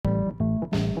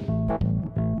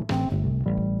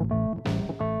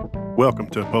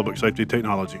Welcome to Public Safety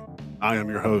Technology. I am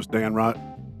your host, Dan Wright.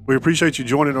 We appreciate you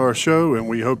joining our show, and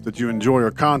we hope that you enjoy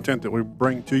our content that we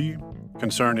bring to you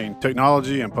concerning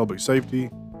technology and public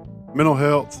safety, mental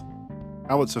health,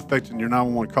 how it's affecting your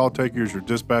 911 call takers, your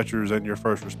dispatchers, and your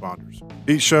first responders.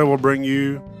 Each show will bring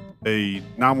you a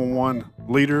 911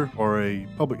 leader or a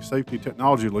public safety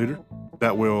technology leader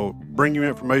that will bring you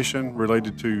information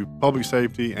related to public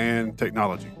safety and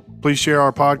technology. Please share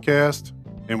our podcast,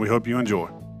 and we hope you enjoy.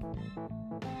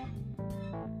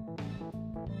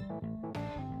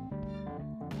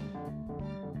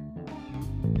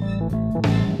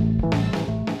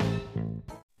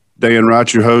 Dan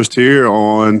Wright, your host here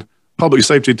on Public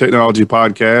Safety Technology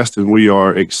Podcast, and we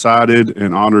are excited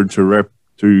and honored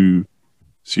I've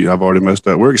already messed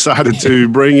up. We're excited to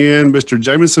bring in Mr.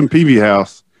 Jamison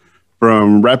Peavyhouse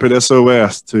from Rapid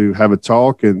SOS to have a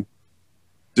talk and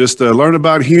just learn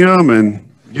about him and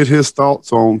get his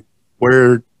thoughts on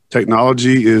where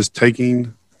technology is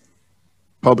taking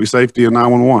public safety and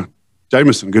 911.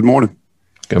 Jamison, good morning.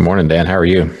 Good morning, Dan. How are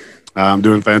you? I'm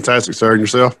doing fantastic, sir. And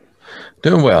yourself?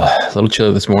 Doing well. A little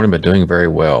chilly this morning, but doing very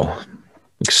well.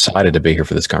 Excited to be here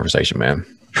for this conversation, man.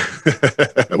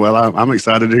 Well, I'm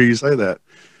excited to hear you say that.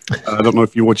 I don't know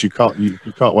if you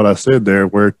caught what I said there,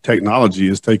 where technology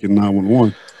is taking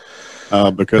 911,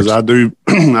 because I do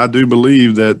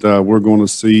believe that we're going to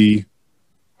see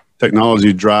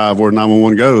technology drive where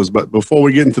 911 goes. But before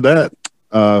we get into that,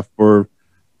 for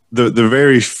the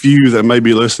very few that may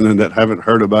be listening that haven't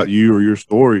heard about you or your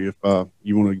story, if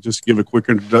you want to just give a quick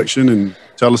introduction and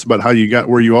tell us about how you got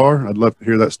where you are, I'd love to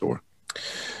hear that story.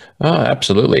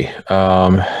 Absolutely.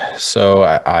 So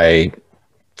I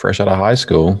fresh out of high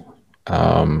school,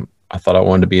 I thought I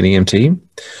wanted to be an EMT,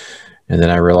 and then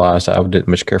I realized I didn't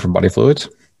much care for body fluids.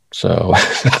 So I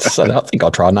said, I think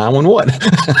I'll try 911.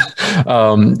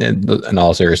 In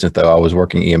all seriousness, though, I was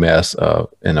working EMS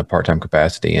in a part-time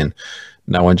capacity, and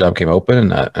 911 job came open,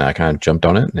 and I kind of jumped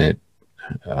on it. And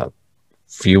a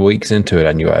few weeks into it,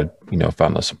 I knew I'd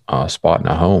found a spot in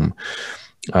a home.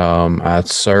 I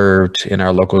served in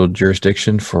our local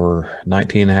jurisdiction for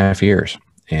 19 and a half years,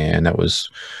 and that was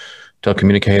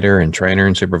telecommunicator and trainer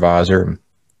and supervisor.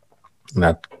 And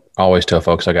I always tell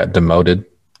folks I got demoted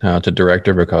to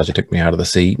director because he took me out of the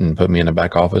seat and put me in the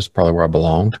back office, probably where I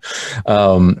belonged.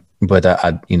 But I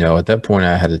at that point,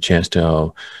 I had a chance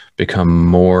to become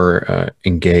more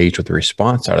engaged with the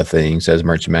response side of things as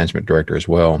emergency management director as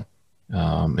well.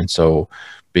 And so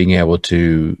being able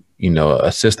to,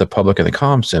 assist the public in the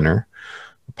comm center,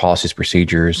 policies,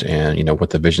 procedures, and,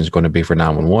 what the vision is going to be for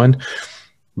 911,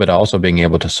 but also being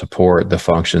able to support the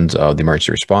functions of the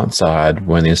emergency response side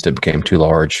when the incident became too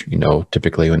large,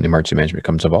 typically when the emergency management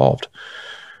becomes involved.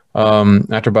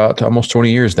 After about almost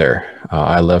 20 years there,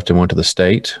 I left and went to the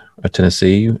state of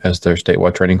Tennessee as their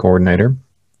statewide training coordinator,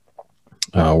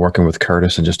 working with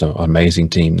Curtis and just an amazing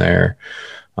team there.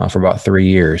 For about 3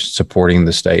 years, supporting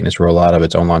the state and its rollout of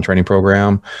its online training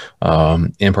program,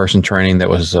 in-person training that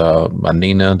was by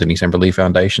NENA, Denise Amber Lee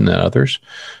Foundation, and others,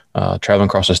 traveling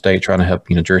across the state, trying to help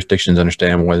jurisdictions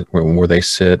understand where they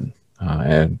sit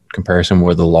in comparison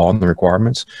with the law and the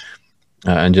requirements.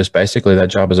 And just basically that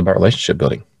job is about relationship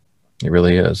building. It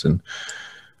really is. And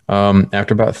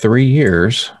after about 3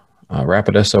 years,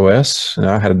 Rapid SOS and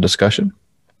I had a discussion.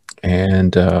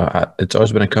 And it's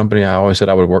always been a company I always said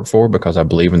I would work for because I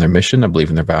believe in their mission. I believe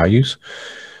in their values.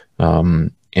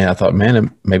 And I thought,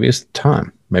 man, maybe it's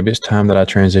time. Maybe it's time that I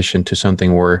transition to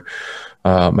something where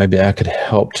maybe I could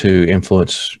help to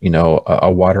influence,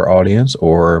 a wider audience,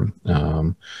 or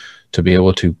to be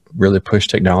able to really push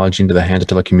technology into the hands of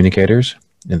telecommunicators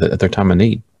at their time of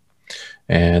need.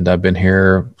 And I've been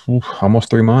here almost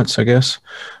 3 months, I guess.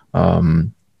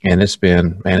 And it's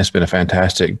been a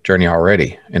fantastic journey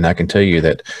already. And I can tell you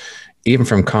that even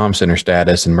from comm center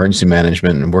status, emergency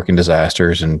management, and working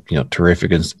disasters, and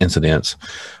terrific incidents,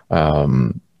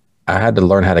 I had to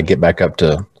learn how to get back up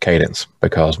to cadence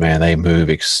because, man, they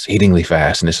move exceedingly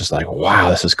fast, and it's just like,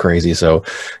 wow, this is crazy. So,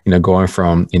 going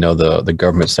from the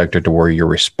government sector to where you're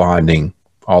responding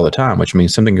all the time, which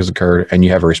means something has occurred and you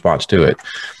have a response to it,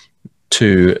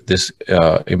 to this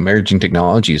emerging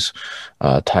technologies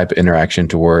type of interaction,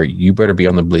 to where you better be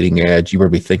on the bleeding edge. You better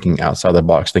be thinking outside the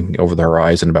box, thinking over the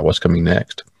horizon about what's coming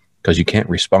next, because you can't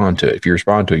respond to it. If you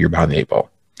respond to it, you're behind the 8 ball,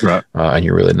 right? And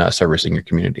you're really not servicing your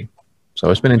community. So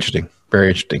it's been interesting, very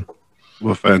interesting.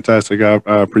 Well, fantastic. I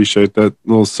appreciate that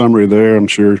little summary there. I'm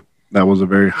sure that was a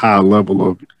very high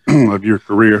level of your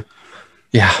career.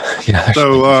 Yeah.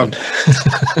 So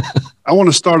I want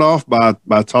to start off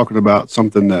by talking about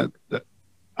something that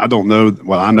I don't know.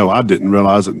 Well, I know I didn't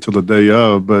realize it until the day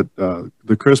of, but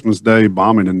the Christmas Day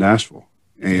bombing in Nashville.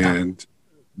 and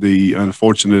the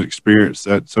unfortunate experience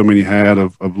that so many had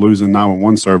of losing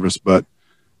 911 service. But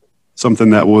something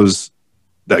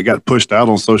that got pushed out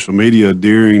on social media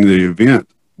during the event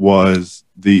was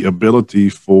the ability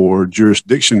for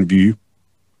Jurisdiction View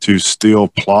to still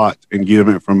plot and give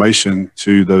information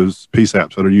to those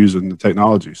PSAPs that are using the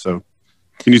technology. So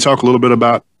can you talk a little bit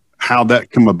about how that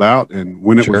came about and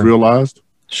when it was realized?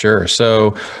 Sure.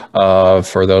 So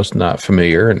for those not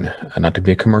familiar, and not to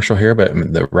be a commercial here, but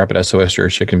the Rapid SOS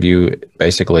Jurisdiction View,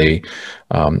 basically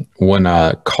when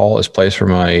a call is placed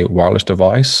from a wireless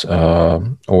device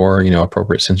or,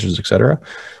 appropriate sensors, et cetera,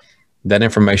 that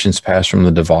information is passed from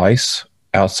the device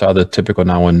outside the typical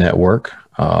 911 network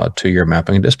to your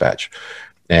mapping and dispatch.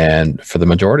 And for the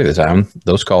majority of the time,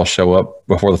 those calls show up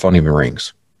before the phone even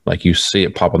rings. Like you see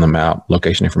it pop on the map,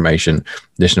 location information,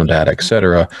 additional data, et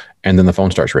cetera, and then the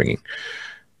phone starts ringing.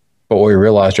 But what we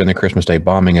realized during the Christmas Day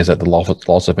bombing is that the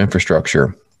loss of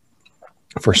infrastructure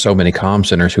for so many comm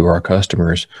centers who are our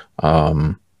customers,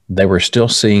 they were still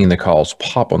seeing the calls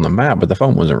pop on the map, but the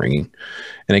phone wasn't ringing.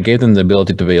 And it gave them the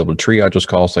ability to be able to triage those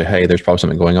calls, say, hey, there's probably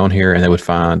something going on here. And they would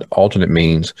find alternate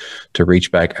means to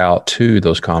reach back out to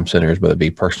those comm centers, whether it be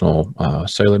personal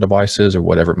cellular devices or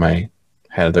whatever it may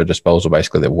have at their disposal,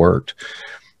 basically, that worked,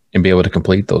 and be able to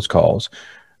complete those calls.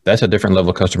 That's a different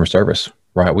level of customer service,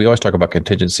 right? We always talk about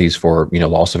contingencies for,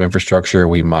 loss of infrastructure.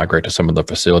 We migrate to some of the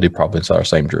facility probably inside our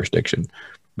same jurisdiction.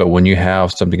 But when you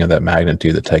have something of that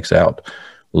magnitude that takes out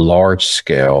large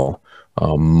scale,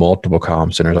 multiple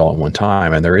comm centers all at one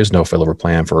time, and there is no failover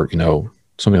plan for,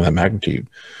 something of that magnitude,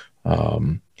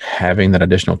 having that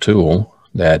additional tool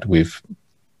that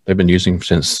they've been using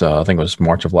since, I think it was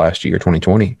March of last year,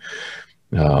 2020,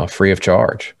 free of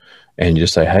charge. And you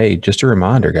just say, hey, just a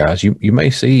reminder, guys, you may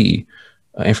see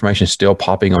information still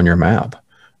popping on your map.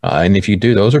 And if you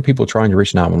do, those are people trying to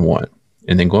reach 911.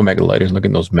 And then going back later and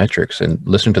looking at those metrics and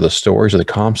listening to the stories of the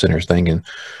comm centers thinking,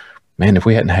 man, if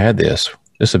we hadn't had this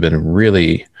would have been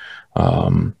really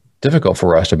difficult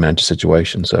for us to manage the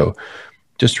situation. So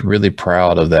just really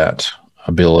proud of that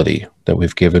ability that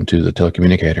we've given to the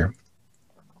telecommunicator.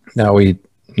 Now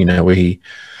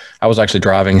I was actually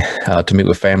driving to meet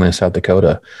with family in South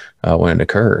Dakota when it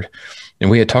occurred. And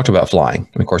we had talked about flying.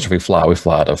 And of course, if we fly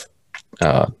out of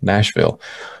Nashville.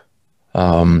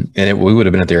 We would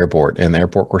have been at the airport, and the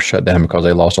airport was shut down because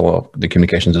they lost all of the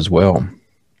communications as well.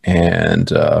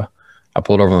 And I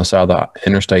pulled over on the side of the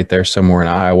interstate there somewhere in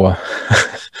Iowa.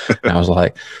 And I was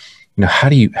like, how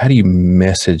do you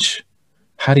message?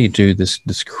 How do you do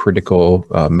this critical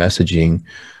messaging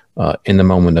in the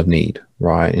moment of need,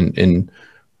 right? And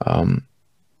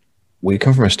we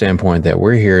come from a standpoint that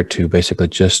we're here to basically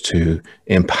just to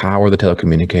empower the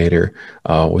telecommunicator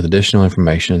with additional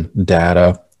information,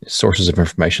 data, sources of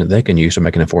information that they can use to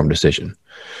make an informed decision.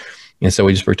 And so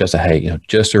we just reached out to, hey,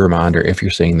 just a reminder, if you're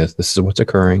seeing this is what's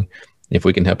occurring. If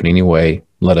we can help in any way,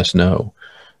 let us know.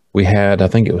 We had, I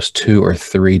think it was 2 or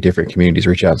 3 different communities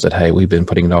reach out and said, hey, we've been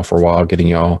putting it off for a while, getting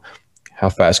y'all, how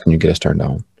fast can you get us turned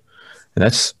on? And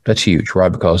that's huge,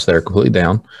 right? Because they're completely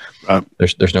down.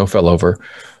 There's no failover.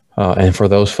 And for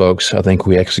those folks, I think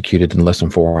we executed in less than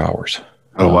 4 hours.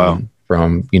 Oh, wow.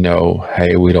 From,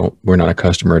 hey, we're not a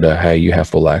customer to, hey, you have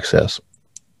full access.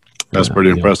 That's pretty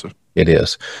impressive. It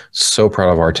is. So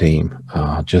proud of our team.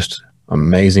 Just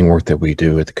amazing work that we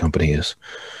do at the company is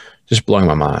just blowing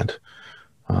my mind.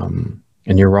 And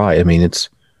you're right. I mean,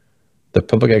 the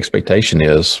public expectation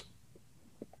is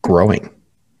growing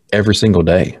every single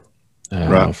day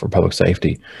for public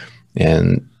safety.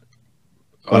 And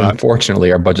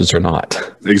unfortunately, our budgets are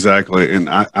not. Exactly. And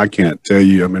I can't tell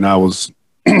you, I mean, I was,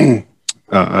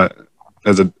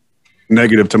 as a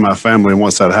negative to my family, and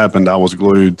once that happened, I was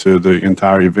glued to the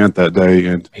entire event that day.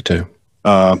 And me too.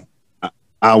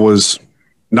 I was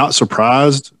not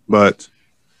surprised, but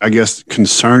I guess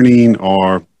concerning,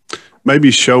 or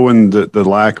maybe showing the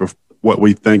lack of what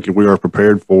we think we are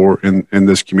prepared for in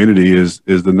this community is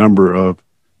the number of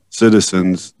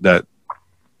citizens that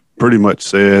pretty much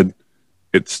said,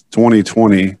 it's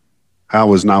 2020,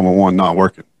 how is 911 not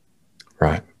working?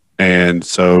 Right. And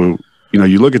so,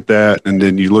 you look at that, and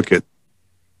then you look at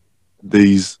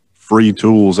these free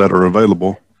tools that are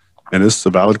available, and it's a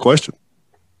valid question.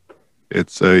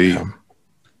 It's it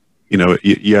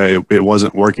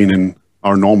wasn't working in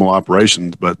our normal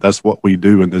operations, but that's what we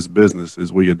do in this business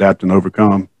is we adapt and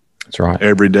overcome. That's right.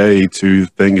 Every day to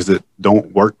things that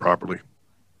don't work properly.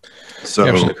 So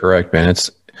you're absolutely correct, man. It's,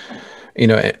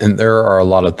 and there are a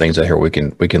lot of things out here we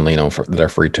can lean on that are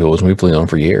free tools, and we've leaned on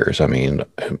for years. I mean,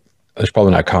 there's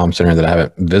probably not a comm center that I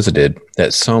haven't visited.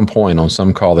 At some point on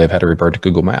some call, they've had to revert to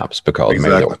Google Maps because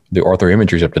maybe the ortho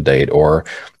imagery is up to date, or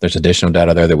there's additional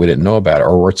data there that we didn't know about,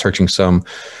 or we're searching some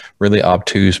really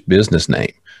obtuse business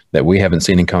name that we haven't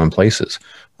seen in common places.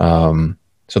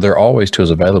 So there are always tools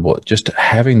available. Just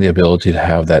having the ability to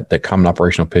have that common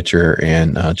operational picture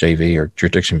in JV or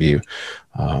jurisdiction view,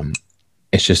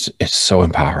 it's so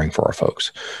empowering for our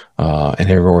folks. And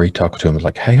everywhere you talk to them is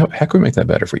like, hey, how can we make that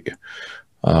better for you?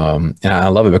 And I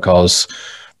love it because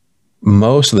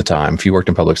most of the time, if you worked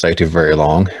in public safety for very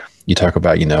long, you talk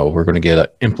about, we're going to get an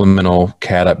implemental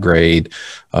CAD upgrade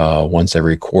once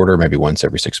every quarter, maybe once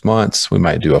every 6 months. We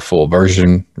might do a full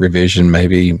version revision,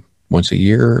 maybe once a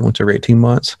year, once every 18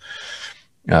 months.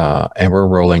 And we're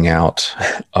rolling out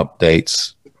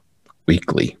updates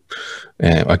weekly.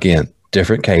 And again,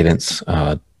 different cadence,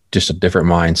 just a different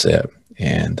mindset.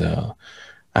 And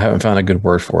I haven't found a good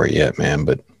word for it yet, man,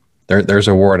 but there's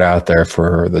a word out there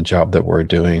for the job that we're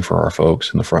doing for our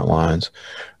folks in the front lines.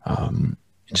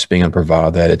 Just being able to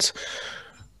provide that,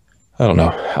 I don't know.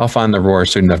 I'll find the word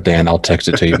soon enough, Dan. I'll text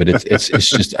it to you. But it's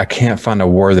just, I can't find a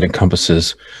word that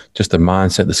encompasses just the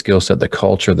mindset, the skill set, the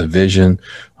culture, the vision,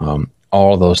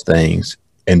 all of those things.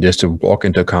 And just to walk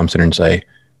into a comm center and say,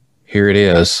 here it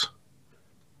is,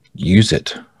 use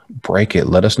it, break it,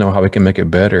 let us know how we can make it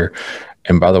better.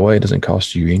 And by the way, it doesn't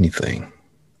cost you anything.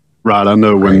 Right. I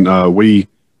know when we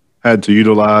had to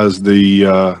utilize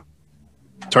the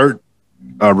TERT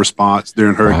response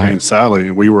during Hurricane Sally,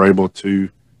 and we were able to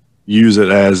use it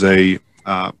as a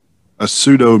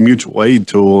pseudo mutual aid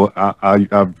tool.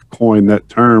 I've coined that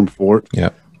term for it.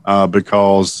 Yeah.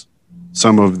 Because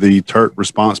some of the TERT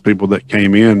response people that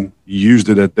came in used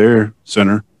it at their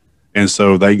center. And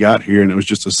so they got here and it was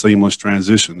just a seamless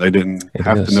transition. They didn't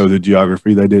have to know the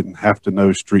geography. They didn't have to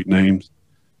know street names.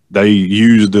 They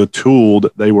used the tool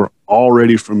that they were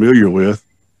already familiar with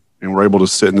and were able to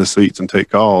sit in the seats and take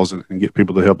calls and get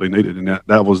people the help they needed. And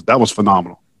that was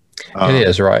phenomenal. It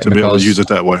is, right. To be able to use it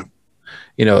that way.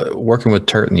 Working with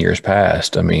TERT in the years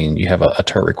past, I mean, you have a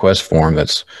TERT request form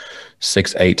that's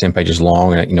 6, 8, 10 pages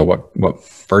long. And, what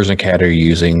version of CAD are you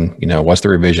using? What's the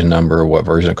revision number? What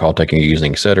version of call taking are you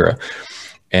using, et cetera.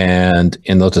 And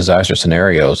in those disaster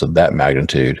scenarios of that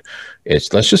magnitude,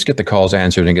 let's just get the calls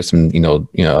answered and get some,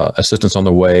 assistance on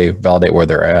the way, validate where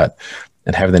they're at,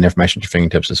 and having that information at your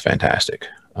fingertips is fantastic.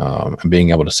 And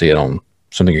being able to see it on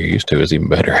something you're used to is even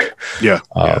better. Yeah.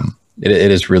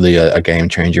 It is really a game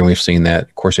changer. And we've seen that,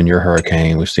 of course, in your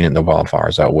hurricane. We've seen it in the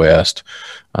wildfires out west.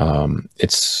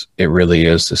 It really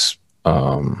is this. We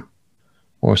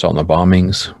saw in the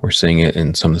bombings. We're seeing it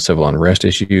in some of the civil unrest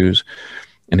issues.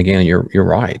 And again, you're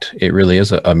right. It really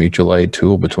is a mutual aid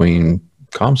tool between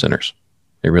comm centers.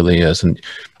 It really is. And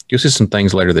you'll see some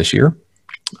things later this year,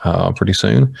 pretty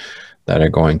soon, that are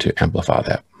going to amplify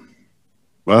that.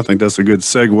 Well, I think that's a good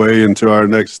segue into our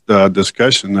next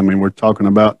discussion. I mean, we're talking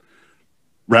about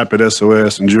Rapid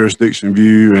SOS and Jurisdiction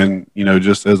View, and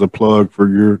just as a plug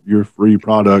for your free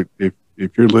product,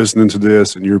 if you're listening to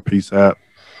this and your PSAP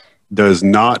does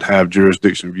not have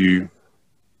Jurisdiction View,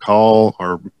 call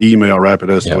or email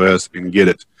Rapid SOS and get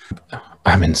it.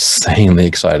 I'm insanely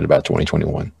excited about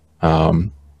 2021. I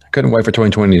couldn't wait for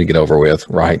 2020 to get over with,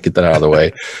 right? Get that out of the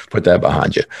way, put that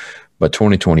behind you. But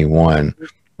 2021,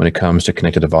 when it comes to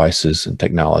connected devices and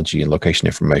technology and location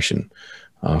information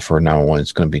for 911,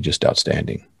 it's going to be just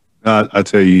outstanding. I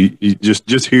tell you,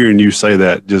 just hearing you say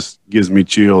that just gives me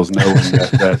chills, knowing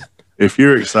that if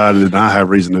you're excited, then I have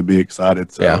reason to be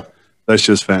excited. So yeah. That's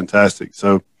just fantastic.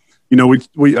 So,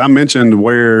 I mentioned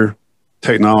where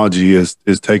technology is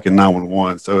taking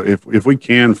 911. So if we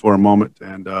can for a moment,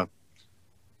 and I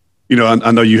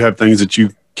know you have things that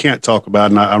you can't talk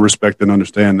about, and I respect and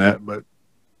understand that, but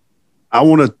I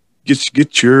want to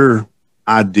get your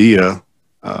idea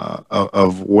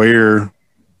of where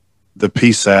the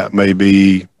PSAP may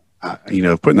be.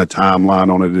 Putting a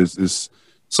timeline on it is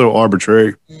so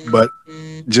arbitrary, but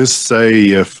just say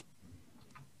if,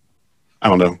 I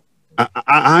don't know,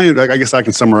 I guess I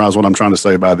can summarize what I'm trying to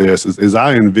say by this is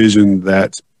I envision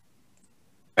that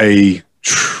a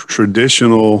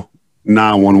traditional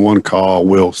 911 call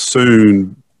will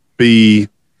soon be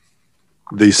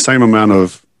the same amount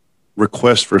of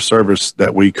request for service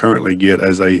that we currently get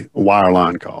as a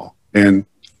wireline call. And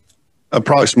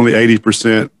approximately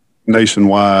 80%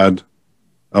 nationwide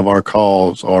of our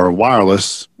calls are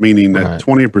wireless, meaning that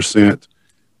 20%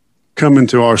 come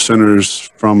into our centers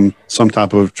from some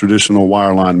type of traditional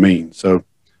wireline means. So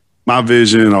my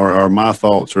vision or my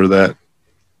thoughts are that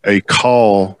a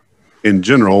call in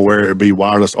general, where it be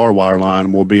wireless or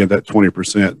wireline, will be at that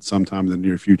 20% sometime in the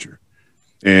near future.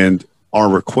 And our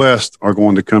requests are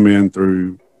going to come in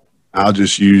through, I'll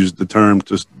just use the term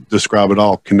to describe it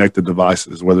all, connected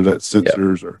devices, whether that's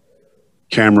sensors or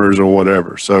cameras or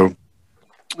whatever. So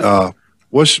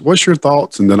what's your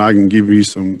thoughts? And then I can give you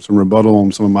some rebuttal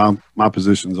on some of my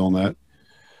positions on that.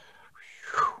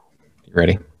 You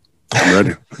ready? I'm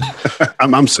ready.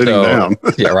 I'm sitting down.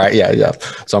 Yeah, right. Yeah.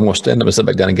 So I'm going to stand up and sit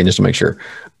back down again just to make sure.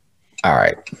 All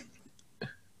right.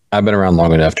 I've been around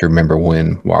long enough to remember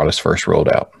when wireless first rolled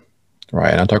out,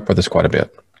 right? And I talk about this quite a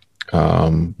bit.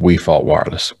 We fought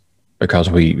wireless because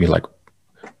we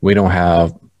don't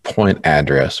have point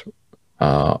address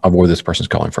of where this person's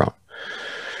calling from.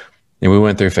 And we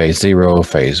went through phase 0,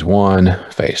 phase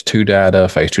 1, phase 2 data.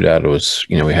 Phase 2 data was,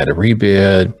 we had to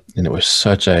rebid, and it was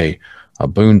such a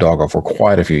boondoggle for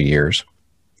quite a few years.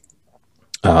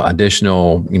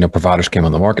 Additional, providers came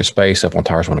on the market space. Cell phone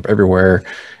towers went up everywhere,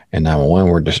 and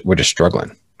 911 we're just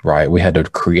struggling. Right, we had to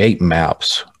create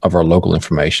maps of our local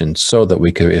information so that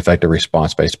we could effect a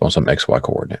response based upon some XY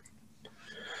coordinate.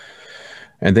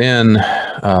 And then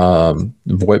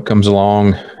VoIP comes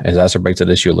along, exacerbates that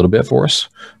issue a little bit for us.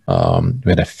 We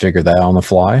had to figure that out on the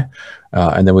fly,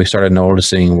 and then we started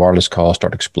noticing wireless calls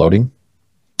start exploding.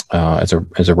 As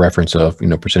a reference of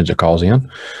percentage of calls in,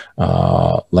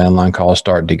 landline calls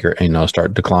start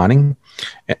declining,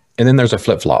 and then there's a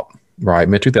flip flop. Right,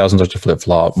 mid 2000s there's a flip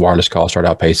flop. Wireless calls start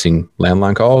outpacing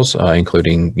landline calls,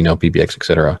 including PBX, et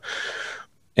cetera.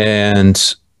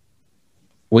 And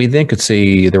we then could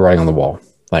see the writing on the wall.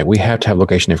 Like, we have to have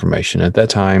location information. At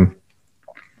that time,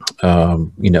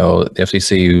 the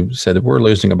FCC said that we're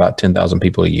losing about 10,000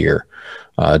 people a year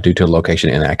due to location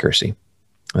inaccuracy.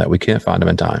 That we can't find them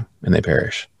in time and they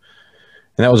perish.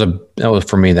 And that was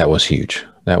for me, that was huge.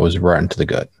 That was right into the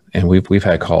gut. And we've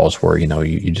had calls where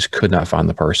you just could not find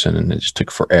the person, and it just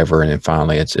took forever, and then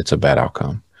finally it's a bad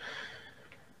outcome.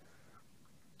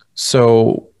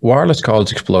 So wireless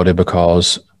calls exploded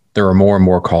because there are more and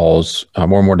more calls,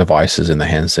 more and more devices in the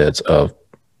handsets of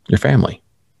your family.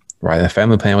 Right, the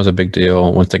family plan was a big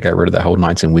deal once they got rid of that whole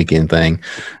nights and weekend thing,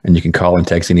 and you can call and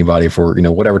text anybody for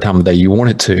whatever time of the day you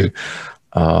wanted to.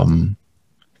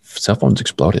 Cell phones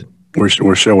exploded.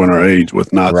 We're showing our age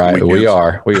with nights and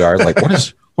weekends. We are like,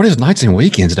 what is nights and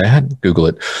weekends, Dad? Google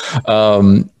it.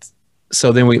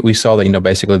 So then we saw that,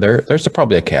 basically there's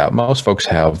probably a cap. Most folks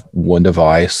have one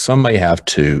device. Some may have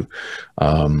two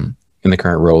in the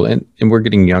current role. And we're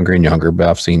getting younger and younger, but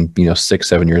I've seen, 6,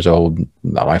 7 years old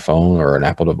iPhone or an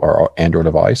Apple or Android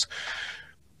device.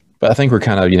 But I think we're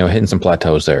kind of, hitting some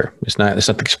plateaus there. It's not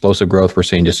the explosive growth we're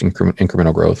seeing, just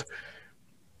incremental growth.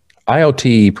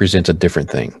 IoT presents a different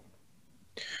thing.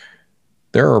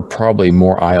 There are probably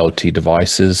more IoT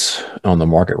devices on the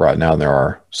market right now than there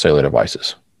are cellular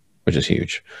devices, which is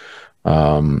huge.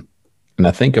 And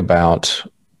I think about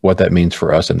what that means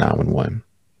for us in 911.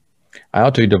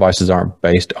 IoT devices aren't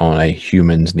based on a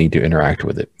human's need to interact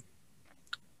with it.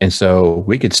 And so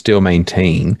we could still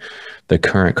maintain the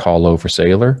current call load for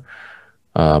cellular,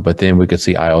 but then we could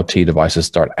see IoT devices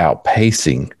start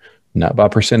outpacing, not by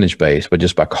percentage base, but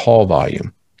just by call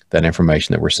volume, that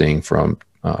information that we're seeing from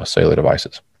cellular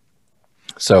devices.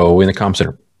 So in the comm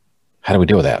center, how do we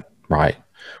deal with that? Right.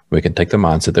 We can take the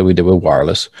mindset that we did with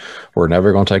wireless. We're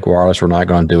never going to take wireless. We're not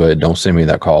going to do it. Don't send me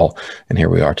that call. And here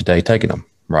we are today taking them.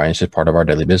 Right. It's just part of our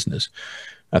daily business.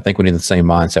 I think we need the same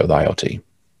mindset with IoT.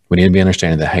 We need to be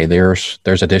understanding that, hey, there's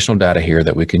additional data here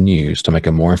that we can use to make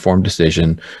a more informed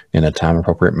decision in a time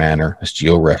appropriate manner. It's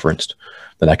geo-referenced,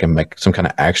 that I can make some kind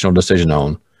of actionable decision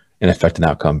on and affect an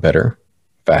outcome better,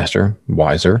 faster,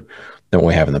 wiser than what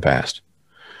we have in the past.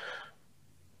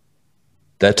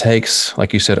 That takes,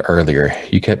 like you said earlier,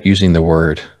 you kept using the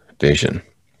word vision,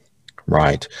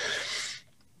 right?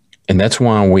 And that's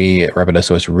why we at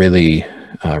RapidSOS really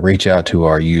reach out to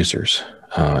our users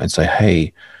and say,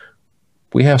 hey,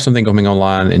 we have something going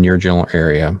online in your general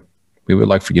area. We would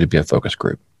like for you to be a focus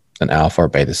group, an alpha or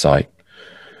beta site.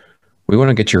 We want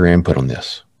to get your input on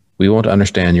this. We want to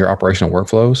understand your operational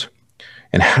workflows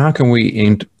and how can we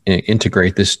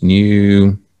integrate this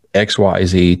new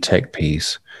XYZ tech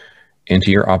piece into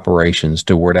your operations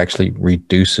to where it actually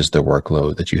reduces the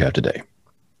workload that you have today.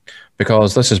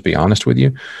 Because let's just be honest with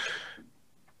you,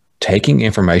 taking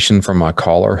information from a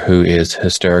caller who is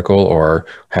hysterical or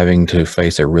having to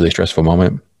face a really stressful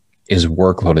moment is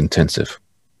workload intensive.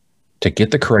 To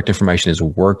get the correct information is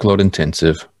workload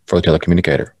intensive for the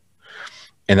telecommunicator.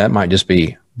 And that might just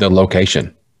be the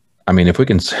location. I mean, we've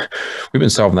been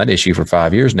solving that issue for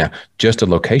 5 years now. Just the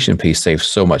location piece saves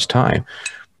so much time.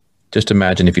 Just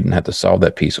imagine if you didn't have to solve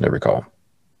that piece on every call,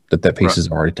 that piece is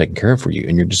already taken care of for you.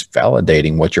 And you're just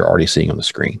validating what you're already seeing on the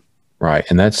screen. Right.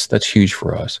 And that's huge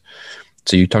for us.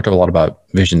 So you talked a lot about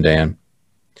vision, Dan.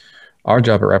 Our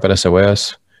job at Rapid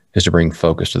SOS is to bring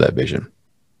focus to that vision,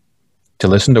 to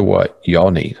listen to what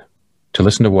y'all need, to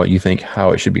listen to what you think,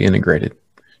 how it should be integrated.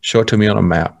 Show it to me on a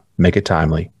map, make it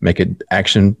timely, make it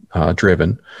action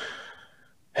driven,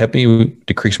 help me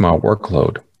decrease my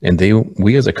workload. And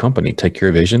we as a company take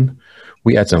your vision,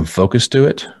 we add some focus to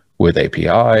it with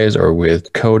APIs or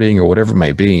with coding or whatever it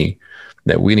may be,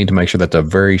 that we need to make sure that's a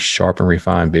very sharp and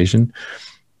refined vision,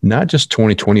 not just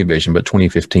 2020 vision, but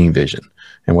 2015 vision.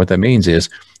 And what that means is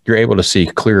you're able to see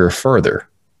clearer further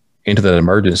into that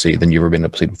emergency than you've ever been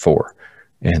able to see before.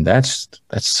 And that's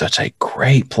such a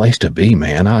great place to be,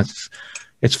 man.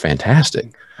 It's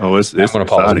fantastic. Oh, it's I'm going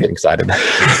to pause and get excited.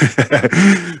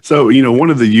 So, one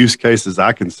of the use cases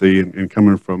I can see in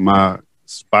coming from my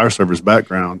fire service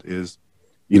background is,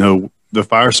 the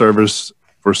fire service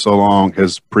for so long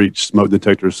has preached smoke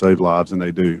detectors save lives, and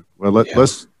they do. Well,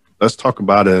 let's talk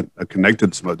about a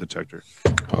connected smoke detector.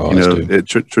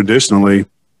 Traditionally,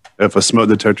 if a smoke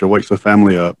detector wakes a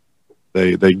family up,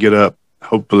 they get up,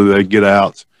 hopefully they get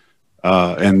out,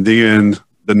 and then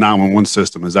the 911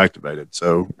 system is activated.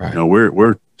 So, right.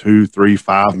 We're 2, 3,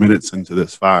 5 minutes into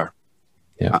this fire.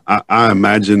 Yeah. I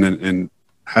imagine and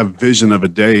have vision of a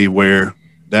day where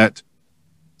that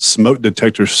smoke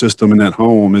detector system in that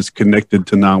home is connected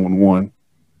to 911.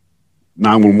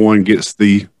 911 gets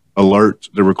the alert,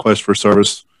 the request for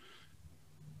service.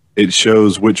 It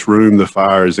shows which room the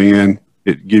fire is in.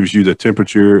 It gives you the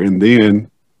temperature, and then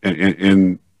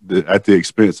at the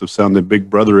expense of sounding big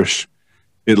brotherish,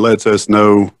 it lets us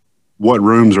know what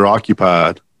rooms are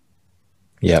occupied.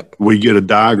 Yep. We get a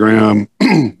diagram,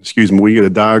 we get a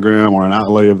diagram or an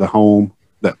outlay of the home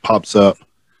that pops up,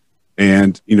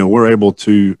 and, we're able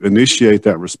to initiate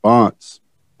that response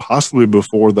possibly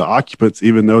before the occupants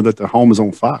even know that the home is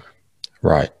on fire.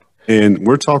 Right. And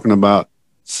we're talking about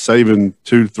saving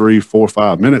 2, 3, 4,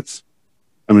 5 minutes.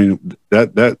 I mean,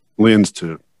 that lends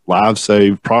to lives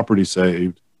saved, property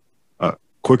saved,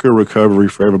 quicker recovery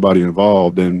for everybody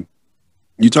involved. And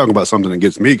you talk about something that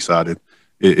gets me excited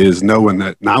is knowing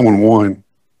that 911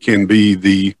 can be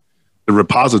the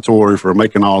repository for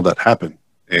making all that happen.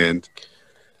 And,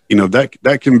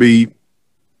 that can be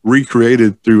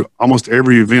recreated through almost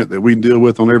every event that we deal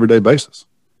with on an everyday basis.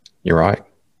 You're right.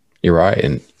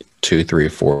 And 2, 3,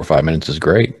 4, 5 minutes is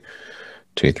great.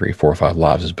 2, 3, 4, 5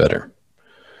 lives is better.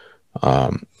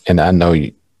 And I know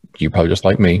you probably just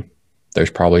like me. There's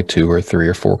probably 2 or 3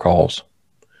 or 4 calls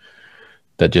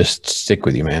that just stick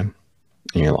with you, man.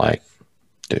 And you're like,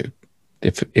 dude,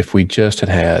 if we just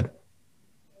had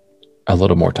a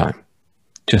little more time,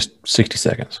 just 60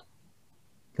 seconds,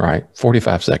 right?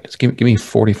 45 seconds. Give me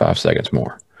 45 seconds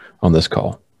more on this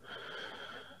call.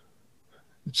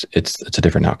 It's a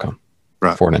different outcome.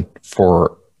 Right.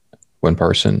 For one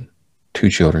person, 2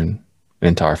 children, an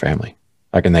entire family.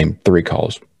 I can name 3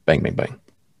 calls. Bang, bang, bang.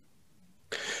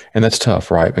 And that's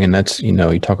tough, right? I mean, that's,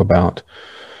 you talk about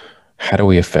how do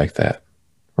we affect that,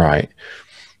 right?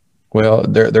 Well,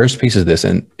 there's pieces of this.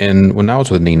 And when I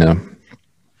was with Nina,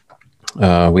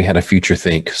 we had a Future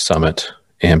Think summit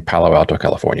in Palo Alto,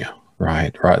 California,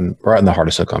 right in the heart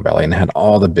of Silicon Valley, and had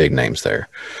all the big names there.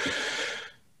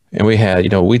 And we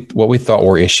had, what we thought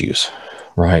were issues,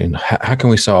 right? And how can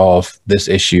we solve this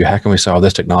issue? How can we solve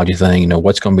this technology thing?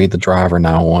 What's going to be the driver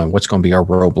 911? What's going to be our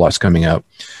roadblocks coming up?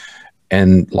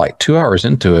 And like 2 hours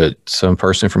into it, some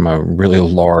person from a really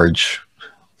large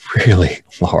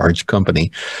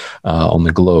company on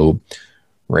the globe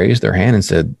raised their hand and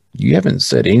said, "You haven't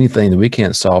said anything that we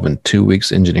can't solve in 2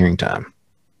 weeks engineering time."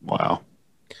 Wow.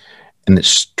 And it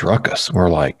struck us. We're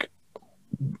like,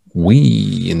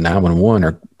 we in 911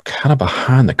 are kind of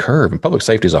behind the curve in public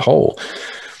safety as a whole.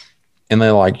 And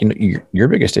they're like, your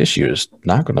biggest issue is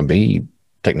not going to be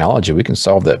technology. We can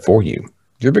solve that for you.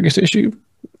 Your biggest issue,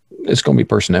 it's going to be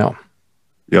personnel.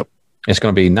 Yep. It's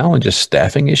going to be not only just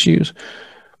staffing issues,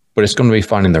 but it's going to be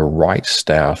finding the right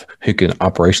staff who can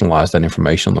operationalize that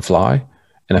information on the fly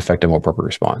and effect a more appropriate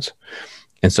response.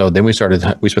 And so then we spent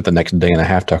the next day and a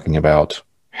half talking about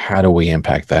how do we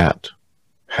impact that?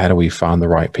 How do we find the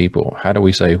right people? How do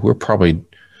we say we're probably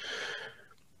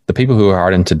the people who are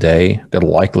hired in today, the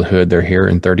likelihood they're here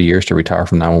in 30 years to retire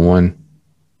from 911,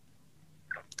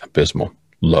 abysmal,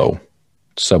 low,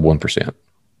 sub 1%.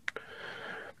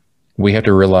 We have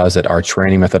to realize that our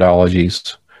training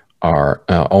methodologies, our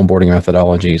onboarding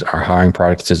methodologies, our hiring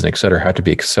practices, and et cetera, have to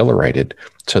be accelerated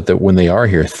so that when they are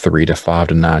here 3 to 5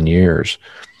 to 9 years,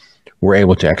 we're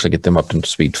able to actually get them up to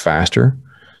speed faster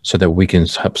so that we can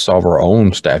help solve our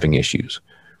own staffing issues.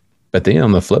 But then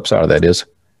on the flip side of that is,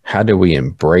 how do we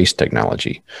embrace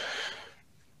technology?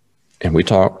 And we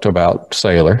talked about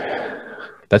Sailor.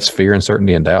 That's fear,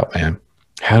 uncertainty, and doubt, man.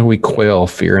 How do we quell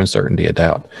fear, uncertainty, and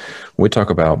doubt? When we talk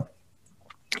about,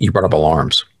 you brought up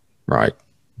alarms, right?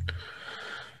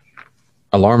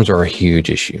 Alarms are a huge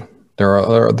issue. There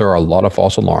are a lot of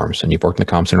false alarms, and you've worked in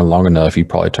the comm center long enough. You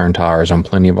probably turned tires on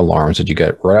plenty of alarms that you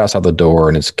get right outside the door,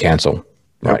 and it's cancel,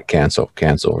 right? Yep.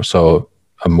 Cancel. So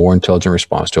a more intelligent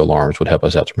response to alarms would help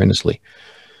us out tremendously.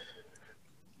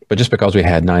 But just because we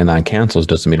had 99 cancels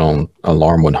doesn't mean on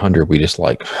alarm 100, we just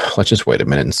like, let's just wait a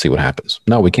minute and see what happens.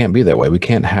 No, we can't be that way. We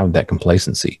can't have that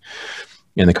complacency.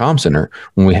 In the comm center,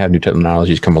 when we have new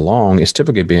technologies come along, it's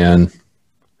typically been,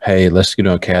 hey, let's get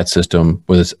a CAD system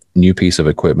with this new piece of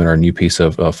equipment or a new piece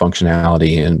of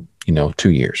functionality in 2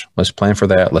 years. Let's plan for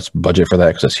that. Let's budget for that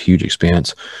because that's a huge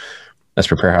expense. Let's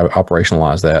prepare how to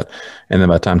operationalize that. And then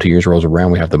by the time 2 years rolls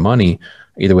around, we have the money.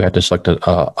 Either we have to select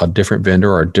a different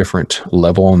vendor or a different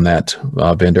level on that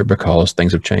vendor because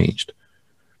things have changed.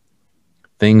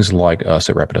 Things like us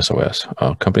at Rapid SOS,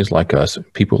 companies like us,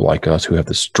 people like us who have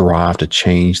this drive to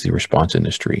change the response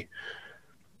industry.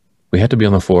 We have to be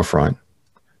on the forefront,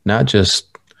 not just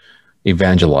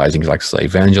evangelizing, like I say,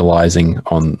 evangelizing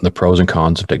on the pros and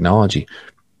cons of technology.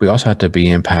 We also have to be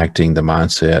impacting the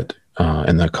mindset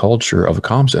and the culture of a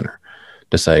comm center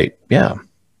to say, yeah,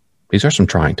 these are some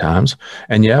trying times.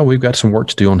 And yeah, we've got some work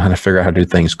to do on how to figure out how to do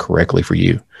things correctly for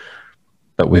you.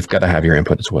 But we've got to have your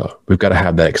input as well. We've got to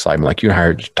have that excitement. Like you and I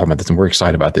are talking about this, and we're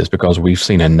excited about this because we've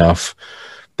seen enough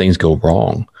things go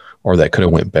wrong or that could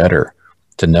have went better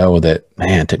to know that,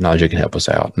 man, technology can help us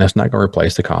out. And that's not going to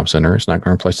replace the comm center. It's not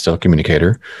going to replace the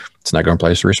telecommunicator. It's not going to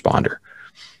replace the responder.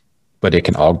 But it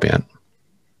can augment.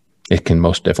 It can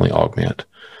most definitely augment.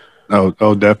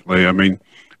 Oh, definitely. I mean,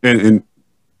 and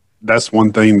that's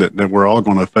one thing that we're all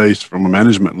going to face from a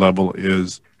management level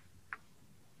is,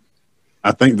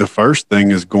 I think the first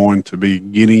thing is going to be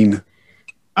getting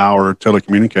our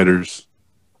telecommunicators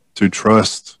to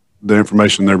trust the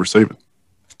information they're receiving.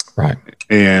 Right.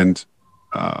 And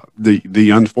the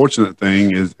unfortunate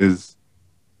thing is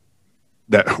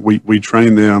that we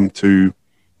train them to,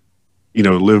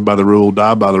 live by the rule,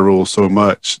 die by the rule so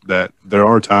much that there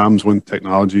are times when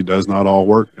technology does not all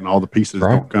work and all the pieces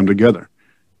don't come together.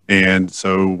 And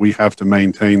so we have to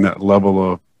maintain that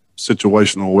level of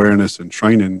situational awareness and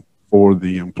training for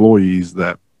the employees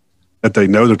that they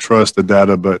know to trust the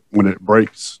data, but when it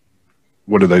breaks,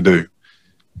 what do?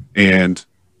 And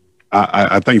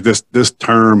I think this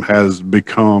term has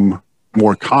become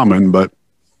more common, but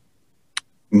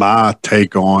my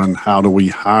take on how do we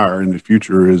hire in the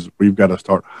future is we've got to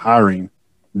start hiring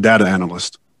data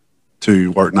analysts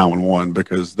to work 911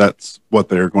 because that's what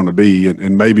they're going to be.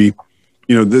 And maybe,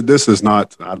 this is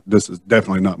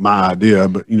definitely not my idea,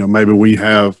 but, maybe we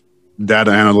have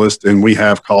data analysts and we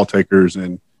have call takers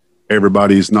and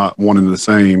everybody's not one and the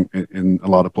same in a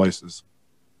lot of places.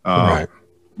 Right.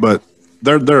 But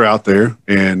they're out there,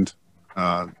 and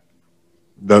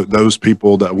those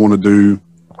people that want to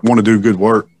do good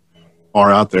work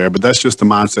are out there. But that's just the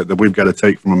mindset that we've got to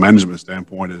take from a management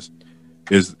standpoint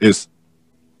is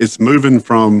it's moving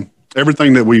from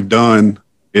everything that we've done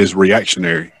is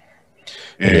reactionary.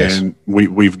 And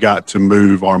we've got to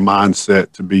move our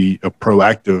mindset to be a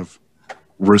proactive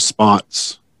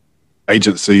response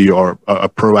agency or a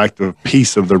proactive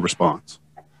piece of the response.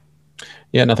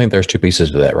 Yeah, and I think there's two pieces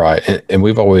to that, right? And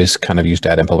we've always kind of used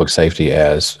data in public safety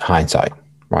as hindsight,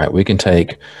 right? We can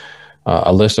take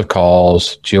a list of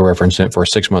calls, georeference it for a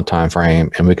 6-month time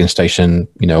frame, and we can station,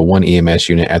 one EMS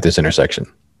unit at this intersection,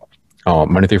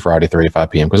 Monday through Friday, 3 to 5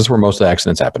 p.m., because that's where most of the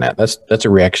accidents happen at. That's a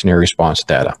reactionary response to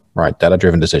data, right?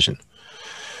 Data-driven decision.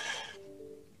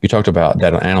 You talked about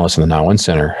data analysts in the 911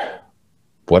 center.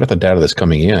 What if the data that's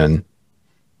coming in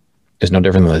is no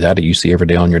different than the data you see every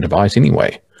day on your device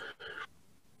anyway?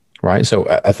 Right. So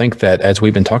I think that as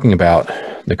we've been talking about,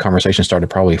 the conversation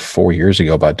started probably 4 years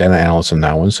ago about data analysts in the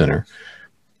 911 center.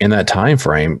 In that time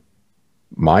frame,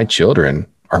 my children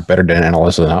are better data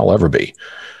analysts than I'll ever be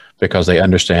because they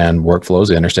understand workflows,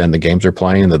 they understand the games they're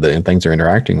playing, the things they're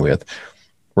interacting with.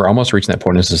 We're almost reaching that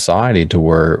point in society to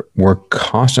where we're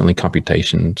constant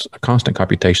computations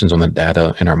on the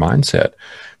data in our mindset.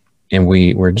 And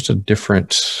we're just a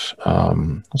different,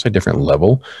 I'll say different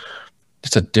level.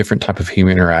 It's a different type of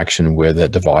human interaction with that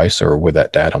device or with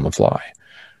that data on the fly.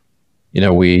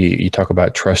 You talk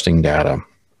about trusting data.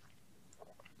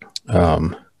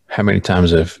 How many times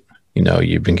have,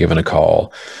 you've been given a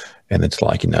call and it's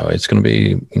like, it's going to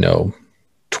be,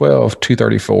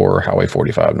 12-234 Highway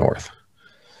 45 North.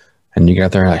 And you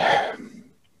got there like,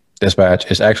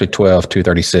 dispatch, it's actually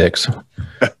 12-236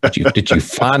 Did you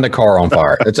find the car on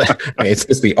fire?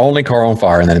 It's the only car on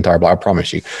fire in that entire block. I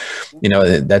promise you.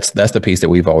 That's the piece that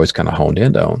we've always kind of honed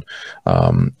in on.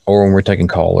 Or when we're taking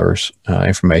callers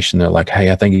information, they're like,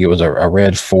 hey, I think it was a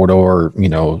red 4-door,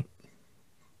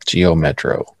 Geo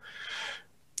Metro.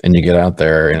 And you get out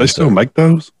there and they still make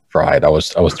those? Right. I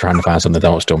was trying to find something that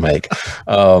they don't still make.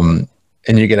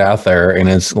 And you get out there and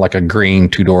it's like a green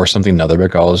 2-door something other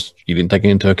because you didn't take it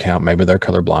into account. Maybe they're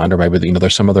colorblind or maybe,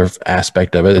 there's some other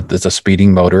aspect of it. It's a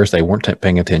speeding motor. They weren't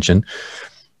paying attention.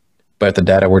 But the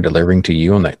data we're delivering to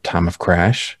you on that time of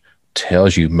crash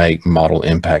tells you make, model,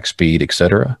 impact, speed,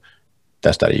 etc.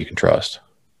 That's data you can trust.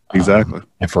 Exactly.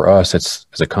 And for us, it's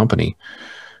as a company,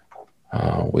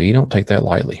 we don't take that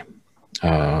lightly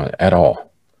at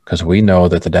all, because we know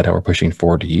that the data we're pushing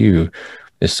forward to you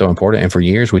is so important. And for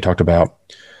years, we talked about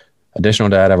additional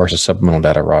data versus supplemental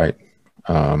data, right?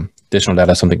 Additional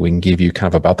data is something we can give you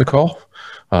kind of about the call,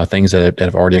 things that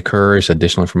have already occurred. It's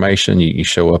additional information. You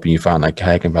show up and you find like,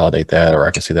 hey, I can validate that, or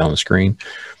I can see that on the screen.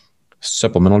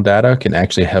 Supplemental data can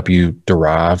actually help you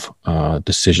derive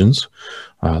decisions,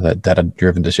 that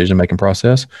data-driven decision-making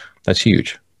process. That's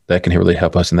huge. That can really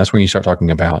help us. And that's when you start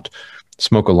talking about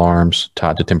smoke alarms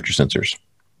tied to temperature sensors,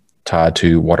 tied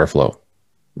to water flow.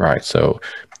 Right. So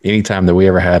anytime that we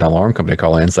ever had an alarm company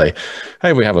call in and say,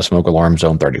 hey, we have a smoke alarm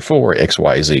zone 34,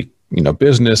 XYZ,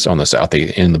 business on the south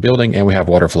end in the building, and we have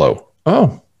water flow.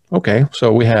 Oh, okay.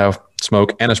 So we have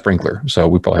smoke and a sprinkler. So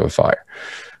we probably have a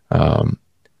fire.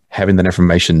 Having that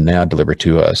information now delivered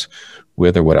to us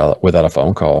with or without a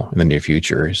phone call in the near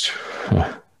future is,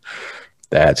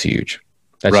 that's huge.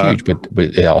 That's huge.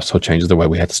 But it also changes the way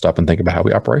we have to stop and think about how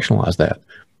we operationalize that.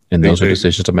 And those are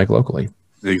decisions to make locally.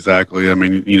 Exactly. I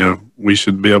mean, we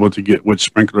should be able to get which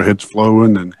sprinkler head's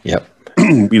flowing and,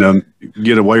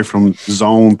 get away from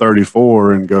zone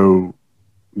 34 and go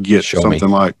get something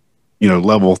like,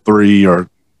 level 3 or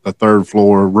the 3rd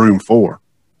floor, room 4.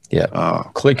 Yeah.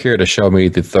 Click here to show me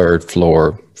the 3rd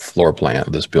floor plan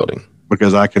of this building.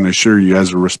 Because I can assure you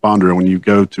as a responder, when you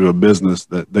go to a business,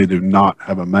 that they do not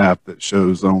have a map that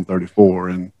shows zone 34,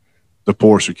 and the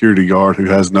poor security guard who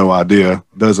has no idea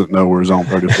doesn't know where zone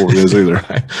 34 is either.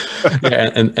 Yeah,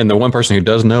 and the one person who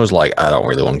does know is like, I don't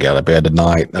really want to get out of bed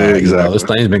tonight. Exactly. This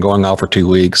thing's been going off for 2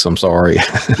 weeks. I'm sorry.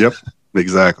 Yep,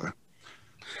 exactly.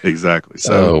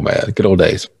 So, oh man, good old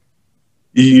days.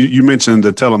 You mentioned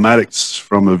the telematics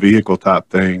from a vehicle type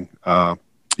thing. I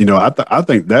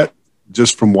think that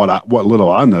just from what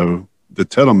little I know, the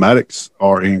telematics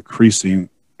are increasing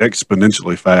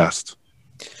exponentially fast.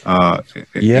 In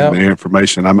the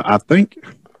information. I think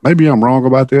maybe I'm wrong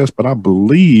about this, but I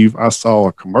believe I saw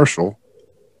a commercial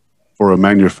for a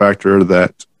manufacturer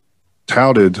that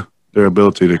touted their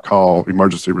ability to call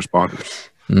emergency responders.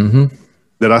 Mm-hmm.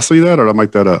 Did I see that, or did I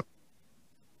make that up?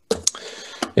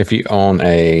 If you own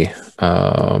a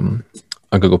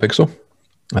Google Pixel,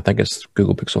 I think it's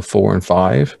Google Pixel 4 and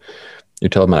 5, your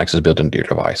telematics is built into your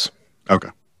device. Okay.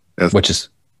 Which is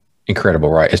incredible,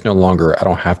 right? It's no longer, I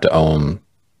don't have to own,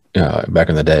 back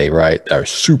in the day, right, a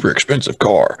super expensive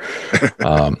car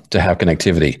to have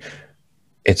connectivity.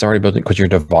 It's already built in because your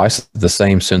device has the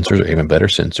same sensors or even better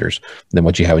sensors than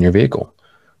what you have in your vehicle.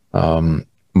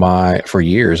 For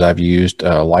years, I've used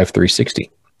Life 360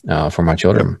 for my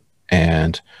children.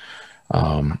 And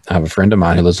I have a friend of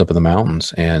mine who lives up in the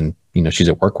mountains, and she's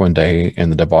at work one day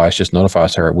and the device just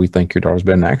notifies her, we think your daughter's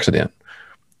been in an accident.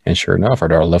 And sure enough, our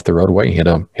daughter left the roadway, hit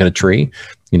a tree,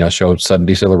 showed sudden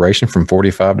deceleration from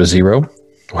 45 to 0,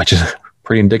 which is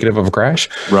pretty indicative of a crash.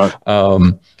 Right.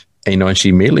 And she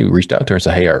immediately reached out to her and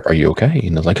said, hey, are you okay?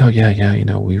 And I was like, oh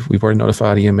yeah. We've already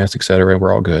notified EMS, et cetera.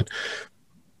 We're all good.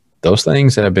 Those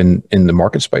things that have been in the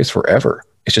market space forever.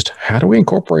 It's just, how do we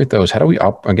incorporate those? How do we,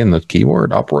 again, the keyword,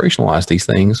 operationalize these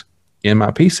things in my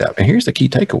PSAP? And here's the key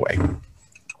takeaway.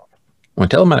 When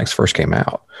telematics first came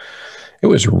out, it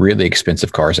was really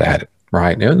expensive cars that had it,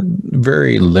 right?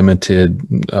 Very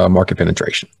limited market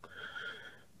penetration.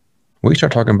 We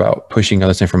start talking about pushing all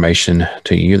this information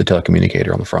to you, the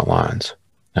telecommunicator on the front lines,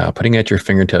 putting it at your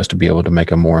fingertips to be able to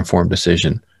make a more informed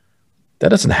decision. That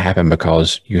doesn't happen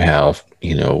because you have,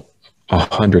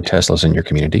 100 Teslas in your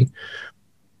community.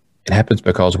 It happens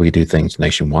because we do things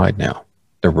nationwide now.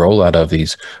 The rollout of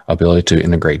these ability to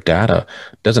integrate data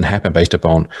doesn't happen based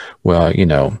upon,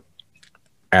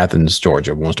 Athens,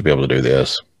 Georgia wants to be able to do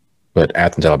this, but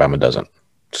Athens, Alabama doesn't.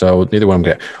 So neither one of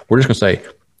them. We're just going to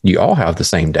say, you all have the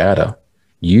same data.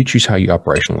 You choose how you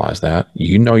operationalize that.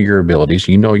 You know your abilities.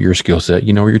 You know your skill set.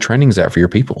 You know where your training is at for your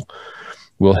people.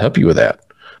 We'll help you with that.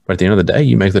 But at the end of the day,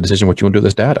 you make the decision what you want to do with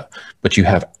this data. But you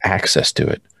have access to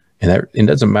it. And that it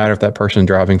doesn't matter if that person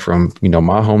driving from, my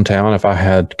hometown, if I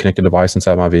had connected device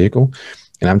inside my vehicle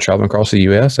and I'm traveling across the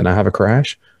US and I have a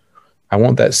crash, I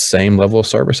want that same level of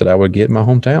service that I would get in my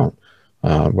hometown.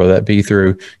 Whether that be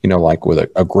through, like with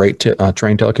a great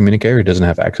trained telecommunicator who doesn't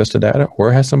have access to data,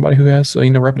 or has somebody who has,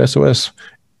 Rapid SOS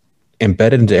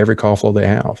embedded into every call flow they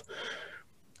have.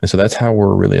 And so that's how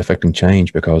we're really affecting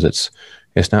change, because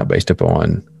it's not based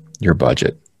upon your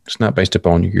budget. It's not based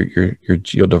upon your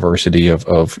geodiversity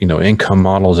of income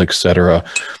models, et cetera.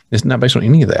 It's not based on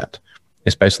any of that.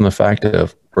 It's based on the fact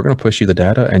of, we're going to push you the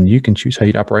data and you can choose how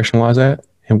you operationalize that.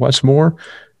 And what's more,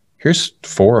 here's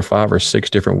 4 or 5 or 6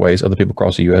 different ways other people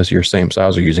across the U.S. your same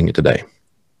size are using it today.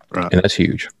 Right. And that's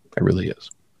huge. It really is.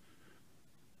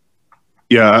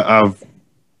 Yeah,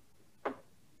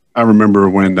 I remember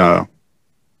when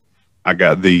I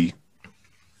got the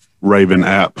Raven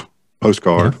app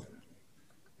postcard,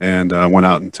 and I went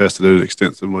out and tested it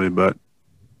extensively. But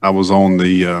I was on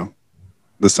the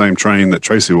same train that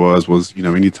Tracy was,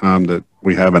 anytime that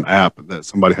we have an app that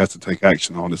somebody has to take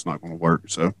action on, it's not going to work.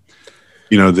 So,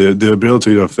 the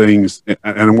ability of things,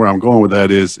 and where I'm going with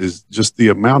that is just the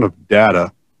amount of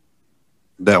data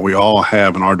that we all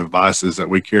have in our devices that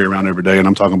we carry around every day. And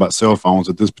I'm talking about cell phones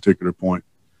at this particular point.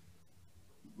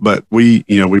 But we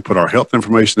put our health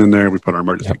information in there. We put our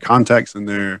emergency contacts in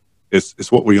there.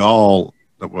 It's what we all,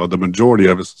 the majority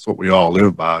of us, it's what we all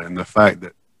live by. And the fact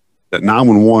that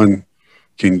 911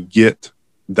 can get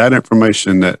that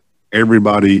information that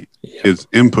everybody is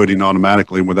inputting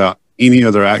automatically without any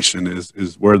other action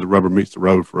is where the rubber meets the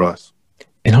road for us.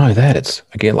 And not only that, it's,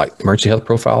 again, like emergency health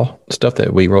profile stuff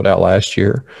that we rolled out last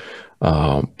year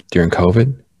during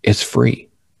COVID. It's free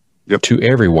to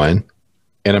everyone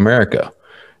in America.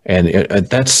 And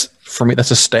that's, for me,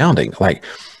 that's astounding. Like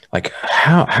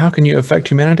how can you affect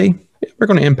humanity? We're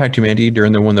going to impact humanity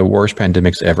during one of the worst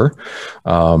pandemics ever.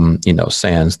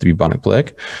 Sans the bubonic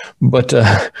plague. But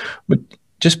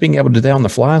just being able to do that on the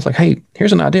fly, it's like, hey,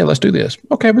 here's an idea. Let's do this.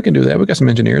 Okay, we can do that. We got some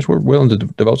engineers. We're willing to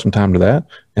devote some time to that.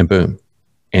 And boom.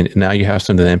 And now you have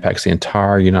something that impacts the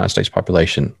entire United States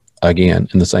population again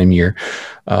in the same year.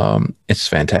 It's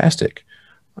fantastic.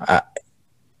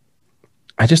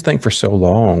 I just think for so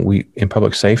long, in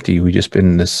public safety, we just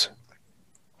been in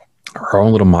our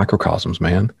own little microcosms,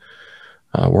 man.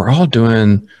 We're all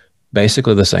doing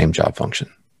basically the same job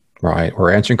function, right?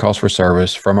 We're answering calls for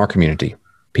service from our community,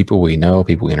 people we know,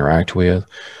 people we interact with,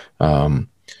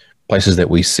 places that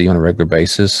we see on a regular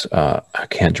basis. I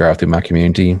can't drive through my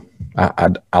community.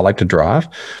 I like to drive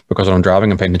because when I'm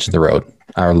driving, I'm paying attention to the road.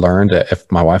 I learned that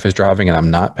if my wife is driving and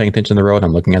I'm not paying attention to the road,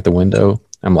 I'm looking at the window,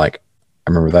 I'm like, I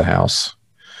remember that house.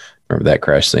 Remember that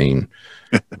crash scene,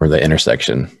 or the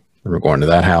intersection. We're going to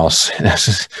that house. And it's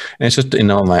just,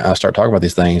 I start talking about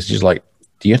these things. She's like,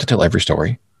 do you have to tell every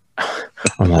story?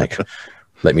 I'm like,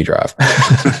 let me drive.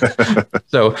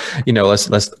 So, let's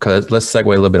segue a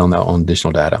little bit on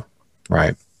additional data,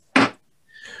 right?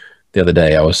 The other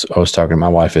day I was talking, my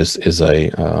wife is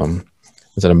an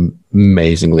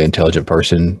amazingly intelligent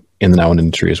person in the 911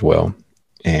 industry as well.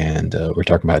 And we're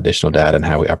talking about additional data and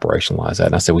how we operationalize that.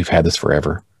 And I said, we've had this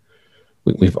forever.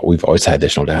 We've always had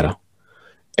additional data.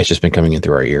 It's just been coming in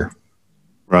through our ear.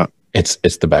 Right. It's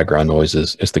the background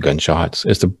noises. It's the gunshots.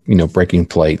 It's the, breaking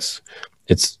plates.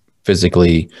 It's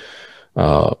physically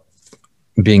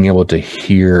being able to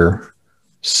hear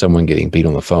someone getting beat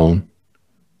on the phone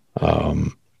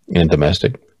in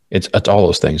domestic. It's all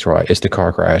those things, right? It's the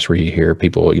car crash where you hear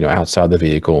people, outside the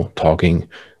vehicle talking,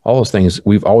 all those things.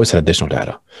 We've always had additional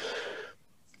data.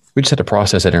 We just had to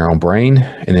process it in our own brain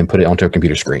and then put it onto a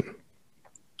computer screen.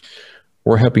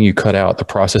 We're helping you cut out the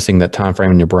processing that time frame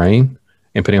in your brain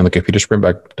and putting it on the computer screen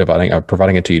by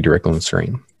providing it to you directly on the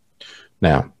screen.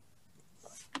 Now,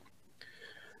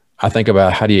 I think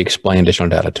about how do you explain additional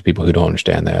data to people who don't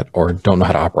understand that or don't know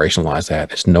how to operationalize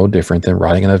that. It's no different than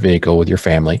riding in a vehicle with your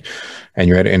family and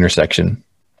you're at an intersection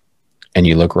and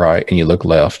you look right and you look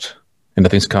left and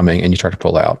nothing's coming and you try to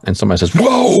pull out and somebody says,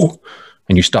 whoa,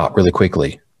 and you stop really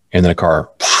quickly and then a car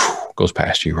goes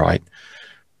past you, right?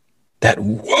 That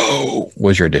whoa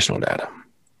was your additional data.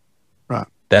 Right.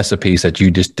 That's the piece that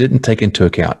you just didn't take into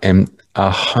account. And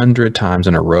 100 times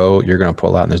in a row, you're going to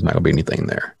pull out and there's not going to be anything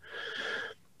there.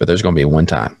 But there's going to be one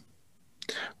time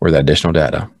where that additional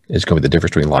data is going to be the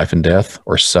difference between life and death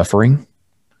or suffering.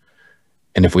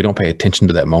 And if we don't pay attention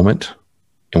to that moment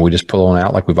and we just pull on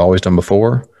out like we've always done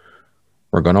before,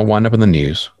 we're going to wind up in the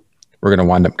news. We're going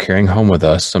to wind up carrying home with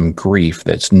us some grief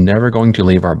that's never going to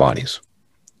leave our bodies.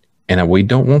 And we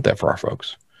don't want that for our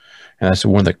folks. And that's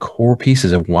one of the core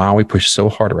pieces of why we push so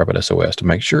hard at Rapid SOS to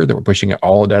make sure that we're pushing out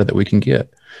all the data that we can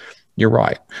get. You're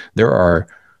right. There are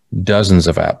dozens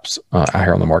of apps out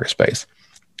here on the market space.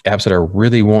 Apps that are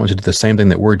really wanting to do the same thing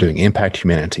that we're doing, impact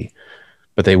humanity.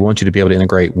 But they want you to be able to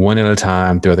integrate one at a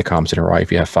time through the comm center, right?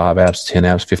 If you have 5 apps, 10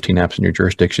 apps, 15 apps in your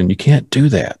jurisdiction, you can't do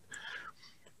that.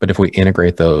 But if we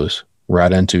integrate those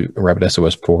right into a Rapid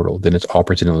SOS portal, then it's all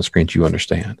presented on the screens you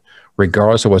understand.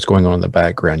 Regardless of what's going on in the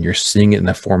background, you're seeing it in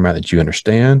a format that you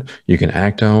understand, you can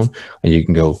act on, and you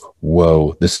can go,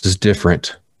 whoa, this is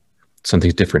different.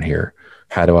 Something's different here.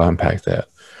 How do I impact that?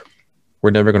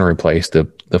 We're never going to replace the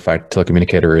fact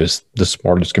telecommunicator is the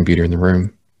smartest computer in the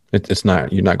room. It's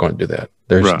not. You're not going to do that.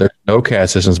 There's no CAD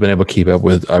system's been able to keep up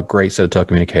with a great set of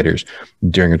telecommunicators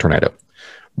during a tornado.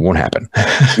 Won't happen.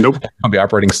 Nope. I'll be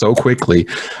operating so quickly.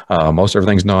 Most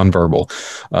everything's nonverbal,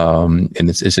 and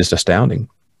it's just astounding.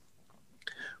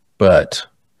 But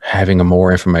having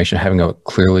more information, having a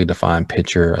clearly defined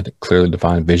picture, I think clearly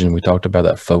defined vision, we talked about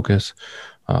that focus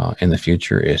in the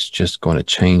future is just going to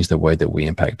change the way that we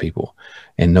impact people.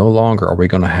 And no longer are we